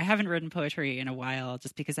am right. I haven't written poetry in a while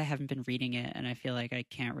just because I haven't been reading it. And I feel like I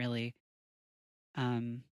can't really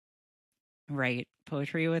write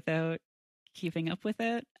poetry without keeping up with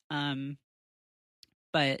it.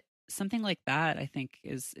 But something like that, I think,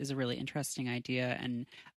 is a really interesting idea. And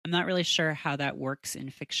I'm not really sure how that works in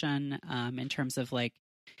fiction in terms of like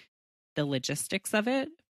the logistics of it.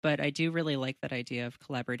 But I do really like that idea of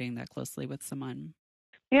collaborating that closely with someone.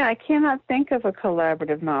 Yeah, I cannot think of a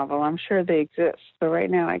collaborative novel. I'm sure they exist. So right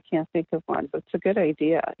now I can't think of one, but it's a good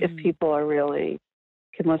idea if people are really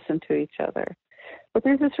can listen to each other. But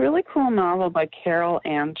there's this really cool novel by Carol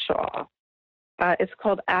Anshaw. It's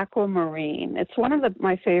called Aquamarine. It's one of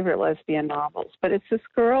my favorite lesbian novels, but it's this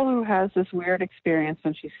girl who has this weird experience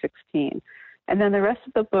when she's 16. And then the rest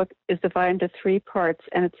of the book is divided into 3 parts,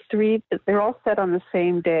 and they're all set on the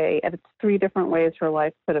same day, and it's 3 different ways her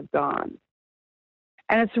life could have gone.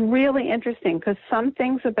 And it's really interesting because some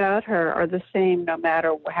things about her are the same no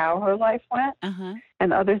matter how her life went,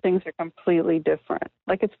 and other things are completely different.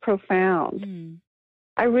 Like, it's profound.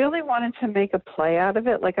 I really wanted to make a play out of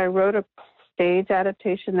it. Like, I wrote a stage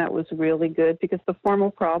adaptation that was really good because the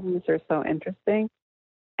formal problems are so interesting.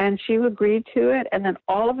 And she agreed to it, and then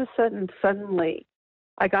all of a suddenly,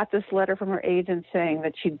 I got this letter from her agent saying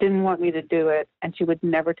that she didn't want me to do it, and she would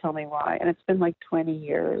never tell me why. And it's been like 20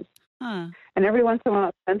 years. And every once in a while,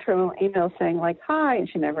 I sent her an email saying, like, hi, and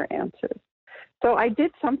she never answers. So I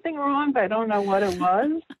did something wrong, but I don't know what it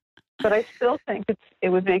was. But I still think it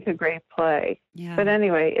would make a great play. Yeah. But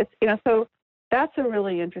anyway, it's so that's a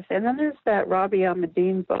really interesting. And then there's that Rabi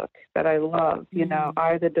Almadine book that I love,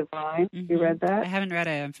 I, the Divine. You read that? I haven't read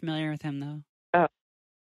it. I'm familiar with him, though. Oh.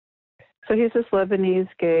 So he's this Lebanese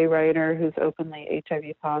gay writer who's openly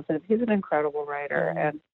HIV positive. He's an incredible writer.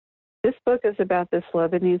 And this book is about this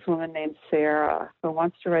Lebanese woman named Sarah who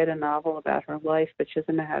wants to write a novel about her life, but she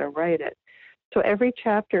doesn't know how to write it. So every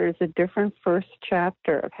chapter is a different first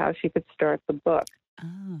chapter of how she could start the book.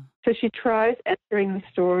 So she tries entering the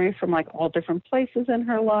story from like all different places in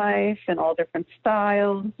her life and all different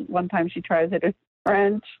styles. One time she tries it in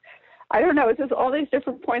French. I don't know. It's just all these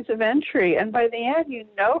different points of entry. And by the end, you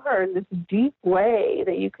know her in this deep way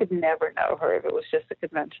that you could never know her if it was just a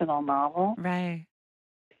conventional novel. Right.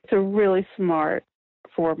 It's a really smart,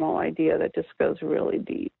 formal idea that just goes really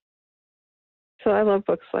deep. So I love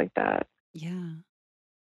books like that. Yeah.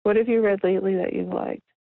 What have you read lately that you liked?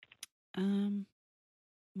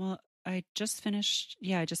 Well, I just finished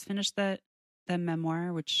that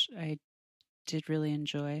memoir, which I did really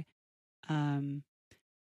enjoy. Um,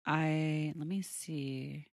 let me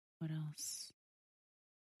see what else.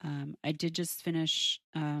 I did just finish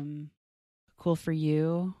Cool for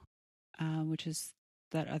You, which is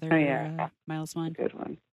that Oh other yeah, Miles one. good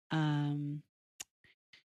one. Um,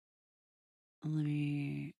 let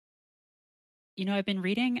me, I've been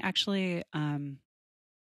reading actually.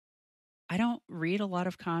 I don't read a lot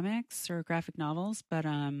of comics or graphic novels, but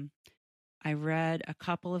I read a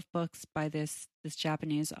couple of books by this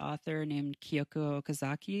Japanese author named Kyoko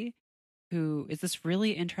Okazaki, who is this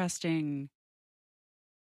really interesting.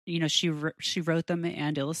 She wrote them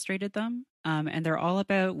and illustrated them, and they're all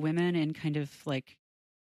about women in kind of like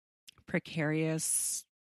precarious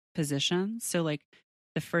positions. So, like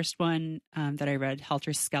the first one that I read,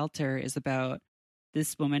 Helter Skelter, is about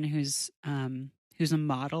this woman who's a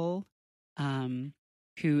model, um,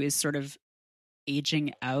 who is sort of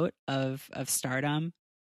aging out of stardom,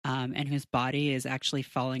 and whose body is actually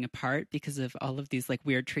falling apart because of all of these like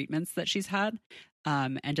weird treatments that she's had,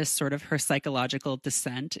 and just sort of her psychological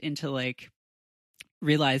descent into like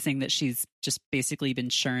realizing that she's just basically been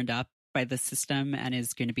churned up by the system and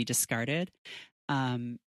is going to be discarded,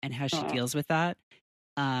 and how she Oh. deals with that.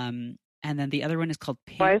 And then the other one is called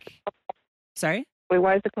Why is, Pink. Sorry?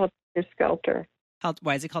 why is it called Helter Skelter?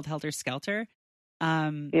 Why is it called Helter Skelter?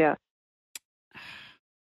 Yeah.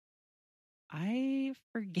 I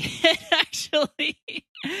forget actually.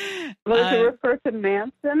 Well, does it refer to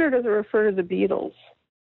Manson or does it refer to the Beatles?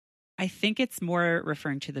 I think it's more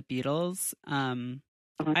referring to the Beatles.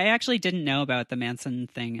 Uh-huh. I actually didn't know about the Manson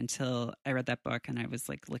thing until I read that book and I was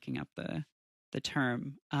like looking up the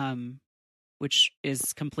term, which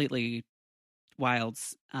is completely wild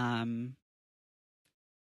and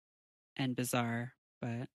bizarre.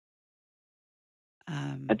 But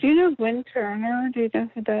Do you know Gwen Turner? Do you know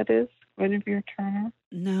who that is? Guinevere Turner?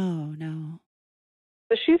 no.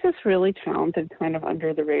 So she's this really talented, kind of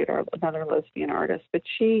under the radar, another lesbian artist. But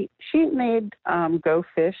she made Go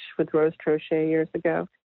Fish with Rose Trochet years ago,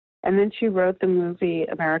 and then she wrote the movie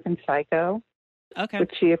American Psycho, Okay.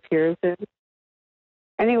 which she appears in.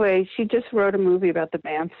 Anyway, she just wrote a movie about the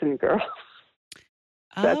Manson girls.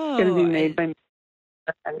 That's going to be made by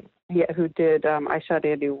who did I Shot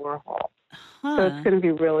Andy Warhol. So it's going to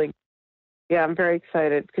be really, I'm very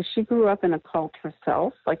excited because she grew up in a cult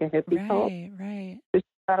herself, like a hippie cult. Right. So she's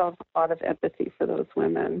got a lot of empathy for those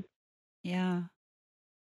women. Yeah.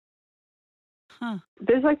 Huh.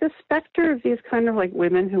 There's like the specter of these kind of like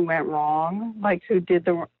women who went wrong, like who did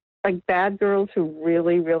like bad girls who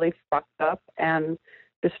really, really fucked up and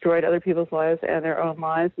destroyed other people's lives and their own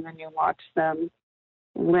lives, and then you watch them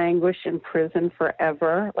languish in prison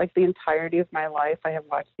forever. Like the entirety of my life, I have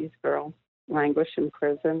watched these girls languish in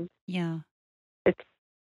prison. Yeah. It's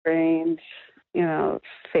strange,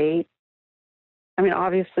 fate. I mean,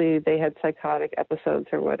 obviously they had psychotic episodes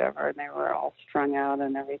or whatever, and they were all strung out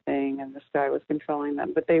and everything, and this guy was controlling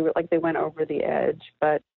them. But they went over the edge.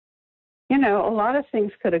 But a lot of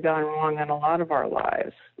things could have gone wrong in a lot of our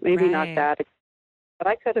lives. Maybe not that,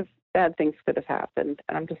 but bad things could have happened,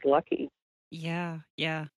 and I'm just lucky. Yeah.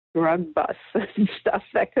 Drug busts and stuff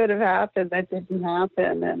that could have happened that didn't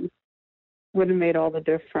happen, and would have made all the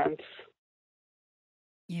difference.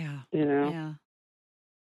 Yeah. Yeah.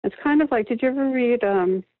 It's kind of like, did you ever read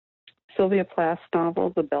Sylvia Plath's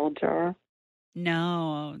novel, The Bell Jar?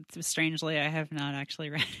 No, strangely, I have not actually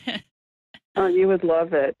read it. Oh, you would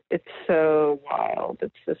love it. It's so wild.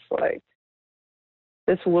 It's just like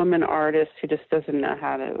this woman artist who just doesn't know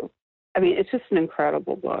how to. I mean, it's just an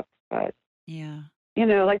incredible book. But Yeah.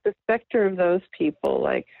 like the specter of those people,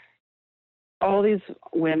 like all these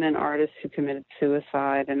women artists who committed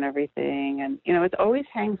suicide and everything, and it always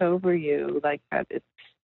hangs over you like that.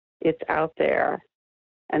 It's out there,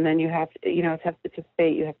 and then you have to, it's a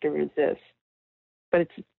fate you have to resist. But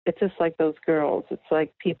it's just like those girls. It's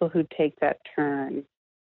like people who take that turn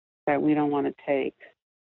that we don't want to take.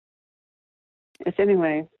 It's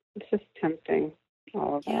just tempting.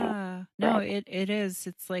 All of that. Yeah. No, it is.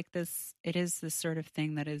 It's like this. It is this sort of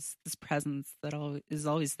thing that is this presence that is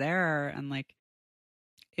always there and like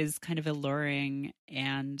is kind of alluring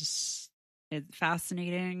and it's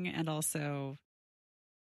fascinating and also.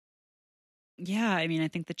 Yeah, I mean, I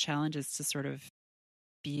think the challenge is to sort of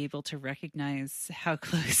be able to recognize how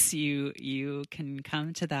close you can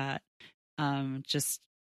come to that, just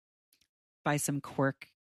by some quirk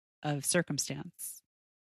of circumstance.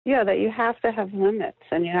 Yeah, that you have to have limits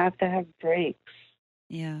and you have to have breaks.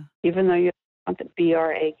 Yeah. Even though you not the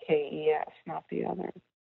BRAKES, not the other.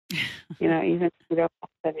 Even if you don't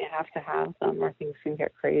want them, you have to have them, or things can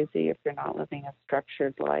get crazy if you're not living a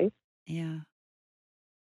structured life. Yeah.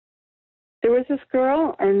 There was this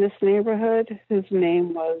girl in this neighborhood whose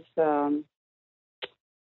name was, what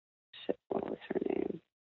was her name?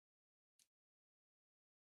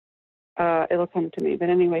 It'll come to me. But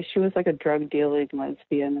anyway, she was like a drug dealing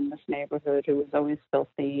lesbian in this neighborhood who was always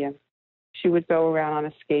filthy, and she would go around on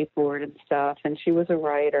a skateboard and stuff, and she was a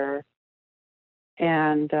writer.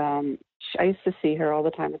 And I used to see her all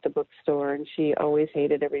the time at the bookstore, and she always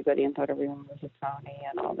hated everybody and thought everyone was a phony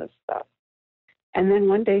and all this stuff. And then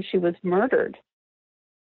one day she was murdered.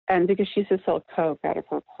 And because she used to sell coke out of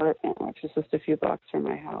her apartment, which is just a few blocks from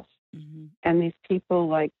my house. Mm-hmm. And these people,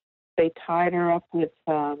 they tied her up with,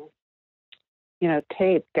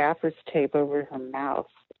 tape, gaffer's tape over her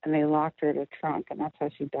mouth. And they locked her in a trunk, and that's how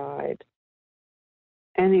she died.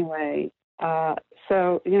 Anyway, and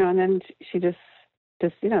then she just,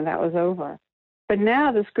 that was over. But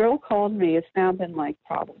now this girl called me. It's now been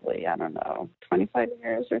probably, 25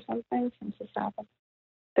 years or something since this happened,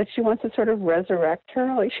 that she wants to sort of resurrect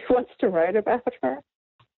her. She wants to write about her.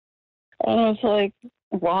 And I was like,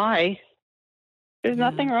 why? There's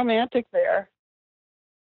nothing romantic there.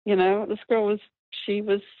 This girl she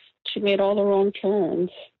made all the wrong turns.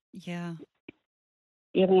 Yeah.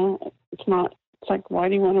 It's not, it's like, why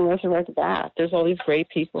do you want to resurrect that? There's all these great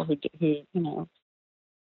people who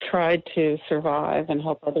tried to survive and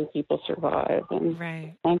help other people survive, and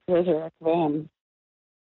right. resurrect them.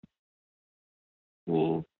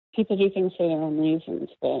 Yeah. People do things for their own reasons,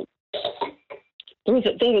 but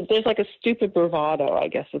there's like a stupid bravado, I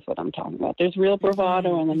guess is what I'm talking about. There's real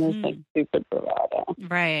bravado, and then there's stupid bravado.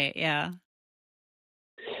 Right, yeah.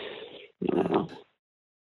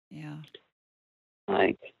 Yeah.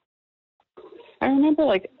 I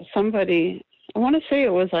remember somebody, I want to say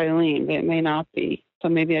it was Eileen, but it may not be, so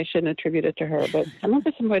maybe I shouldn't attribute it to her, but I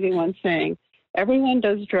remember somebody once saying, everyone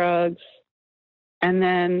does drugs, and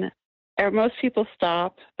then most people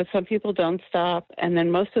stop, but some people don't stop, and then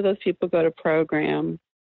most of those people go to program,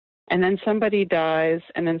 and then somebody dies,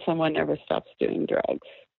 and then someone never stops doing drugs.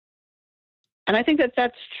 And I think that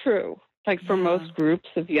that's true, for most groups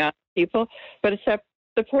of young people, but except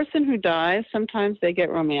the person who dies, sometimes they get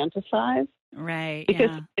romanticized. Right,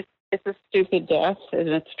 because it's a stupid death, and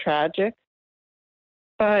it's tragic.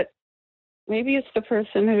 But maybe it's the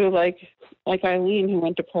person who, like Eileen, who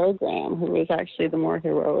went to program, who was actually the more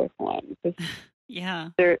heroic one. Yeah.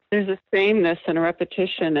 There's a sameness and a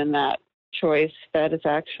repetition in that choice that is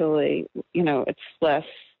actually, it's less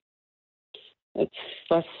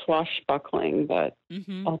swashbuckling, but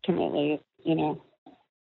ultimately,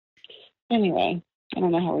 Anyway, I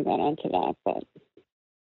don't know how we got onto that, but.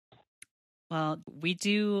 Well,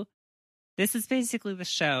 this is basically the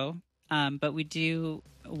show, but we do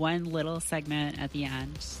one little segment at the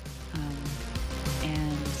end.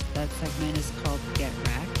 And that segment is called Get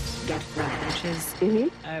Wrecked. Get Wrecked. Which is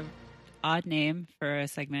an odd name for a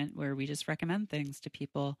segment where we just recommend things to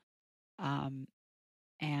people.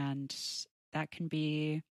 And that can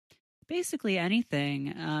be basically anything.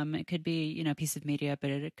 It could be, a piece of media, but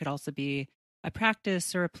it could also be a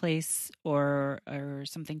practice or a place or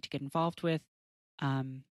something to get involved with.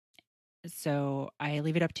 So I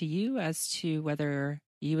leave it up to you as to whether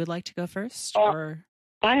you would like to go first or.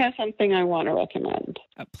 I have something I want to recommend.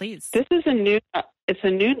 Please. This is a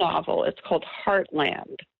new novel. It's called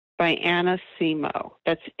Heartland by Anna Simo.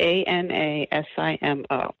 That's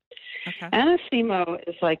ANASIMO. Okay. Anna Simo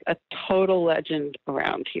is like a total legend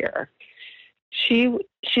around here.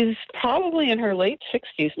 She's probably in her late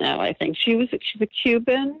 60s now, I think. She's a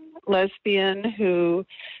Cuban lesbian who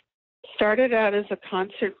started out as a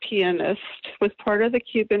concert pianist, was part of the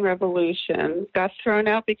Cuban Revolution, got thrown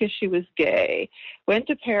out because she was gay, went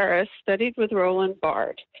to Paris, studied with Roland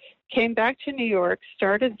Barthes, came back to New York,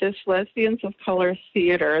 started this Lesbians of Color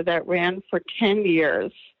theater that ran for 10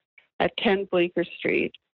 years at 10 Bleecker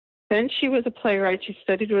Street. Then she was a playwright. She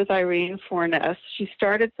studied with Irene Forness. She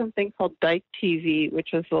started something called Dyke TV,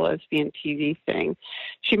 which was a lesbian TV thing.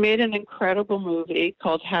 She made an incredible movie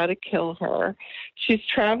called How to Kill Her. She's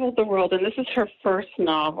traveled the world, and this is her first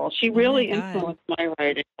novel. She really influenced my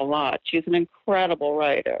writing a lot. She's an incredible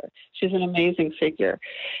writer. She's an amazing figure.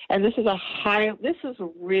 And this is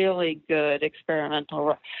really good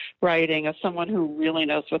experimental writing of someone who really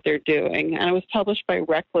knows what they're doing. And it was published by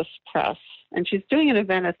Reckless Press. And she's doing an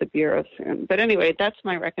event at the Bureau soon. But anyway, that's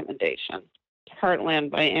my recommendation.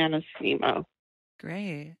 Heartland by Anna Simo.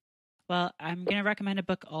 Great. Well, I'm going to recommend a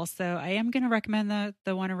book also. I am going to recommend the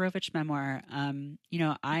Wojnarowicz memoir.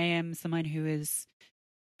 I am someone who is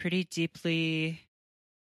pretty deeply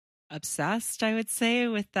obsessed, I would say,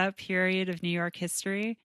 with that period of New York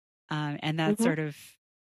history, and that Mm-hmm. sort of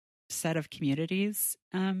set of communities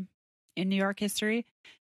in New York history.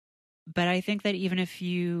 But I think that even if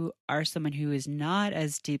you are someone who is not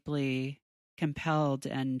as deeply compelled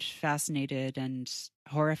and fascinated and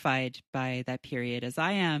horrified by that period as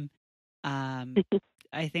I am, um,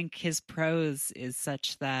 I think his prose is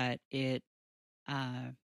such that it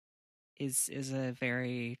uh, is a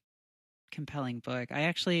very compelling book. I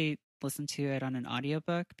actually listened to it on an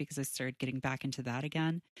audiobook because I started getting back into that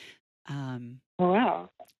again. Um, Wow.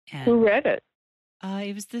 Who and read it?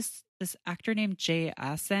 it was this actor named Jay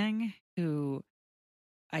Asang who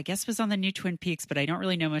I guess was on the new Twin Peaks, but I don't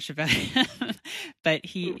really know much about him. But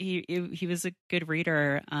he was a good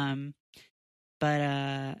reader. But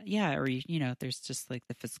yeah, or there's just like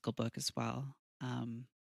the physical book as well. Um,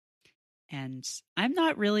 and I'm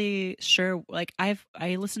not really sure. Like I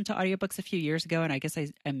listened to audiobooks a few years ago, and I guess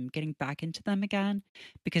I'm getting back into them again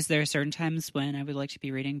because there are certain times when I would like to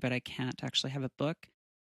be reading, but I can't actually have a book.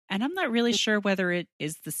 And I'm not really sure whether it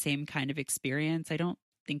is the same kind of experience. I don't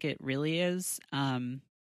think it really is.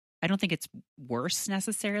 I don't think it's worse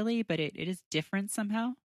necessarily, but it is different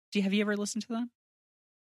somehow. Have you ever listened to them?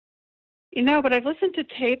 But I've listened to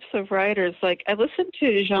tapes of writers. Like, I listened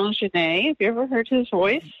to Jean Genet. Have you ever heard his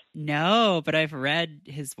voice? No, but I've read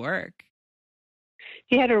his work.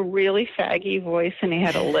 He had a really faggy voice and he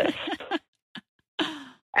had a lisp.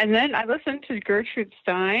 And then I listened to Gertrude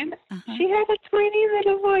Stein. Uh-huh. She had a tiny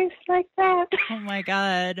little voice like that. Oh my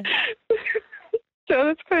God. So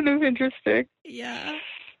it's kind of interesting. Yeah.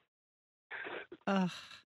 Ugh.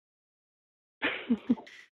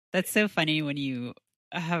 That's so funny when you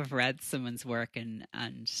have read someone's work and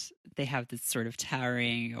they have this sort of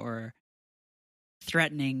towering or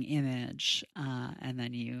threatening image, and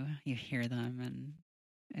then you hear them and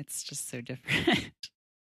it's just so different.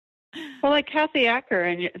 Well, like Kathy Acker,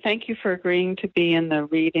 and thank you for agreeing to be in the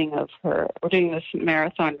reading of her. We're doing this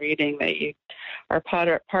marathon reading that you are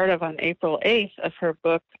part of on April 8th of her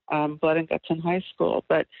book, Blood and Guts in High School.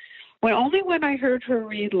 But only when I heard her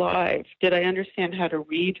read live did I understand how to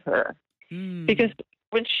read her. Because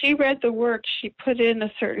when she read the work, she put in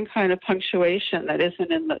a certain kind of punctuation that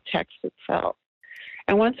isn't in the text itself.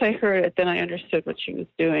 And once I heard it, then I understood what she was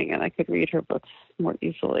doing, and I could read her books more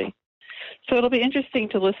easily. So it'll be interesting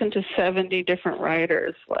to listen to 70 different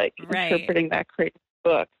writers, interpreting that crazy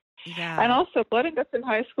book. Yeah. And also, Blood and Guts in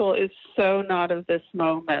High School is so not of this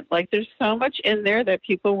moment. Like, there's so much in there that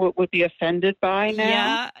people would be offended by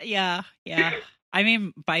now. Yeah. I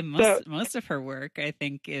mean, by most of her work, I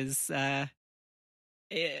think is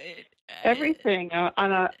everything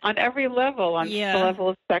on every level, on the level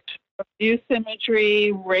of sexual abuse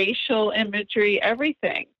imagery, racial imagery,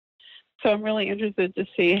 everything. So I'm really interested to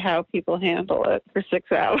see how people handle it for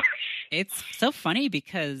 6 hours. It's so funny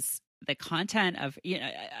because the content of,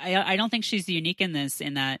 I don't think she's unique in this,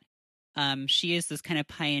 in that she is this kind of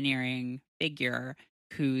pioneering figure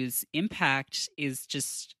whose impact is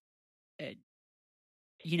just,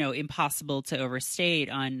 impossible to overstate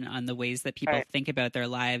on the ways that people think about their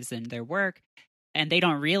lives and their work. And they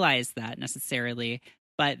don't realize that necessarily.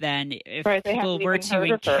 But then if people were to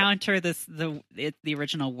encounter the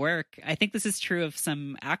original work, I think this is true of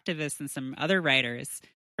some activists and some other writers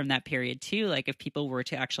from that period too. Like if people were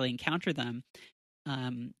to actually encounter them,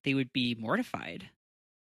 they would be mortified.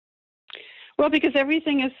 Well, because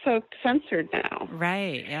everything is so censored now.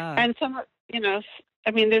 Right, yeah. And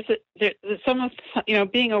there's some of,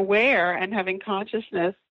 being aware and having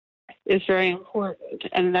consciousness is very important,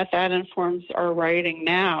 and that informs our writing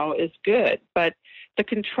now is good. But the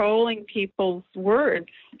controlling people's words,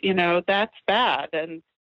 that's bad, and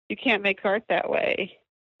you can't make art that way.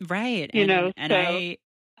 Right. I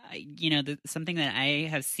something that I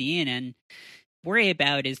have seen and worry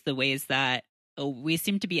about is the ways that we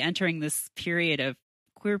seem to be entering this period of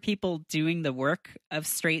queer people doing the work of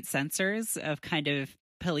straight censors, of kind of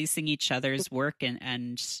policing each other's work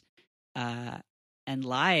and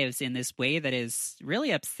lives in this way that is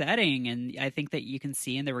really upsetting. And I think that you can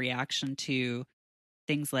see in the reaction to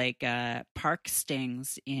things like park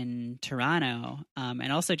stings in Toronto,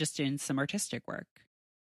 and also just in some artistic work.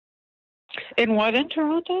 In what in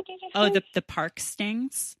Toronto? Did you say? Oh, the park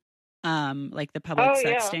stings, like the public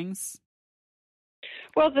sex stings.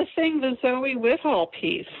 Well, the Zoe Whitall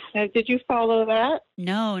piece. Did you follow that?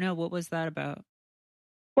 No. What was that about?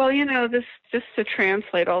 Well, this just to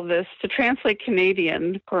translate all this, to translate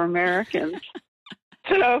Canadian for Americans.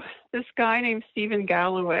 So this guy named Stephen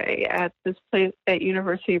Galloway at this place at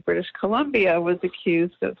University of British Columbia was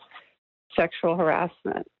accused of sexual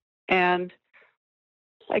harassment. And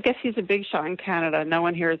I guess he's a big shot in Canada. No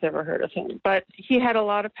one here has ever heard of him. But he had a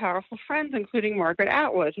lot of powerful friends, including Margaret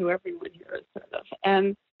Atwood, who everyone here has heard of.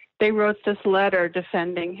 And they wrote this letter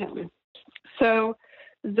defending him. So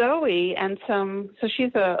Zoe and so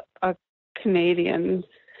she's a Canadian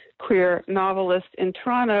queer novelist in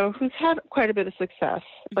Toronto who's had quite a bit of success.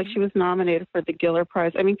 Like, she was nominated for the Giller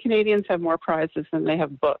Prize. I mean, Canadians have more prizes than they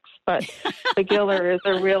have books, but the Giller is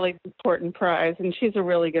a really important prize, and she's a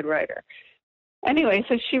really good writer. Anyway,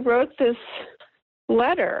 so she wrote this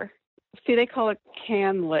letter. See, they call it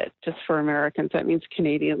Can Lit, just for Americans. That means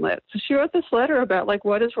Canadian Lit. So she wrote this letter about, like,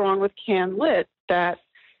 what is wrong with Can Lit, that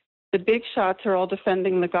the big shots are all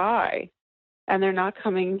defending the guy, and they're not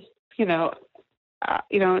coming,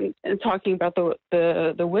 and talking about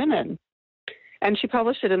the women. And she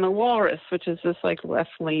published it in The Walrus, which is this like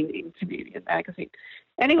left-leaning Canadian magazine.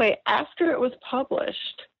 Anyway, after it was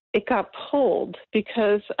published, it got pulled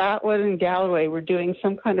because Atwood and Galloway were doing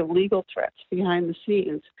some kind of legal threats behind the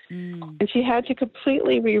scenes. And she had to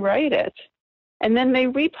completely rewrite it. And then they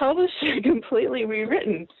republished it completely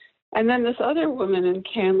rewritten. And then this other woman in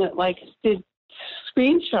Canlit did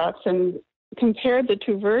screenshots and compared the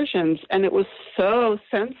two versions, and it was so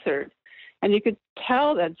censored. And you could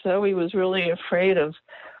tell that Zoe was really afraid of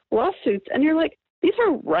lawsuits. And you're like, these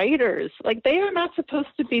are writers. Like, they are not supposed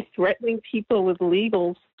to be threatening people with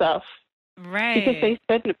legal stuff. Right. Because they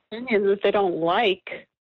said an opinion that they don't like.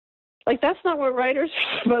 Like, that's not what writers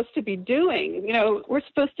are supposed to be doing. We're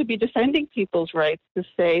supposed to be defending people's rights to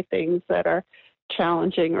say things that are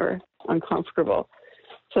challenging or uncomfortable.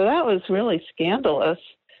 So that was really scandalous.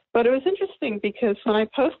 But it was interesting because when I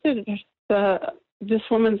posted this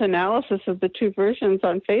woman's analysis of the two versions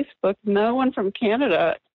on Facebook, no one from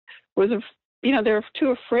Canada was, they're too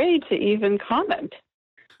afraid to even comment.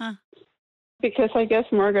 Huh. Because I guess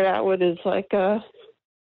Margaret Atwood is like an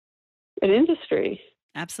industry.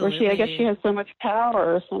 Absolutely. I guess she has so much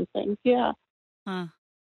power or something. Yeah. Huh.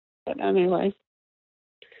 But anyway.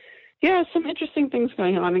 Yeah, some interesting things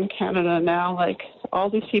going on in Canada now. Like, all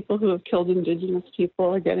these people who have killed Indigenous people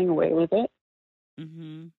are getting away with it.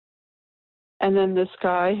 Mm-hmm. And then this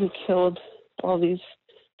guy who killed all these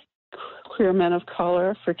queer men of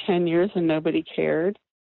color for 10 years and nobody cared.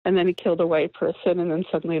 And then he killed a white person and then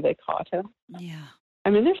suddenly they caught him. Yeah. I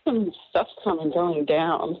mean, there's some stuff going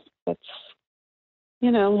down that's,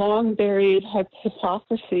 long buried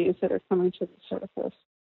hypocrisies that are coming to the surface.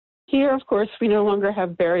 Here, of course, we no longer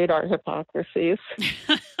have buried our hypocrisies.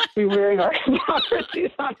 We're wearing our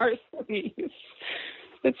hypocrisies on our sleeves.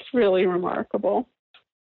 It's really remarkable.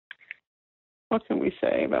 What can we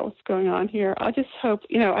say about what's going on here? I just hope,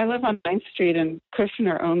 I live on 9th Street and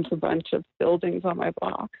Kushner owns a bunch of buildings on my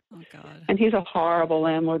block. Oh, God. And he's a horrible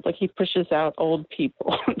landlord. Like, he pushes out old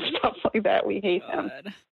people and stuff like that. We hate him.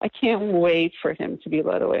 I can't wait for him to be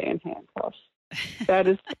led away in handcuffs.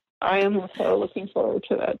 I am so looking forward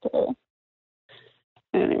to that day.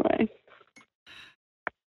 Anyway.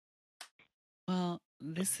 Well,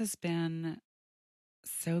 this has been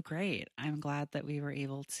so great. I'm glad that we were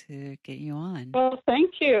able to get you on. Well,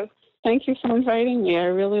 thank you. Thank you for inviting me. I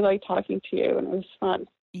really like talking to you, and it was fun.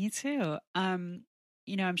 Me too. I'm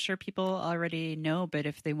sure people already know, but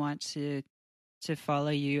if they want to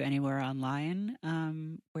follow you anywhere online,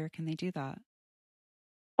 where can they do that?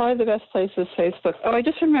 Probably the best place is Facebook. Oh, I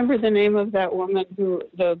just remembered the name of that woman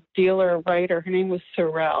the dealer writer. Her name was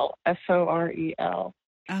Sorel, Sorel.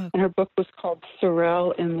 Oh. And her book was called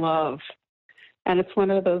Sorel in Love. And it's one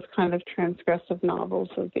of those kind of transgressive novels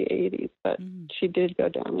of the 80s, but she did go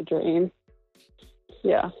down the drain.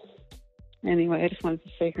 Yeah. Anyway, I just wanted to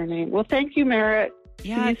say her name. Well, thank you, Merritt.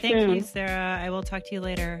 Yeah, thank you, Sarah. I will talk to you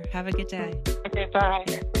later. Have a good day. Okay, bye.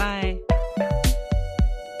 Bye.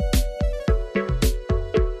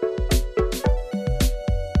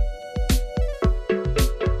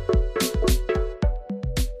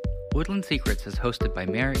 Woodland Secrets is hosted by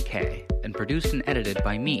Merritt K and produced and edited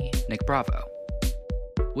by me, Nick Bravo.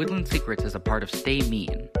 Woodland Secrets is a part of Stay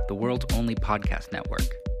Mean, the world's only podcast network.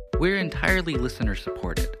 We're entirely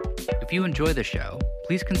listener-supported. If you enjoy the show,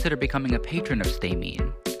 please consider becoming a patron of Stay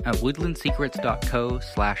Mean at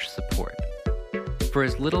woodlandsecrets.co/support. For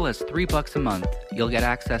as little as $3 a month, you'll get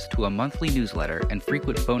access to a monthly newsletter and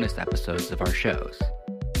frequent bonus episodes of our shows.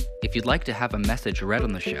 If you'd like to have a message read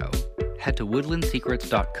on the show, head to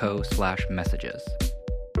woodlandsecrets.co/messages.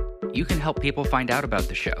 You can help people find out about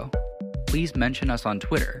the show. Please mention us on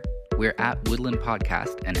Twitter. We're at Woodland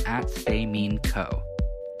Podcast and at Stay Mean Co.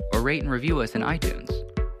 Or rate and review us in iTunes.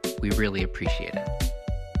 We really appreciate it.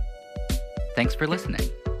 Thanks for listening.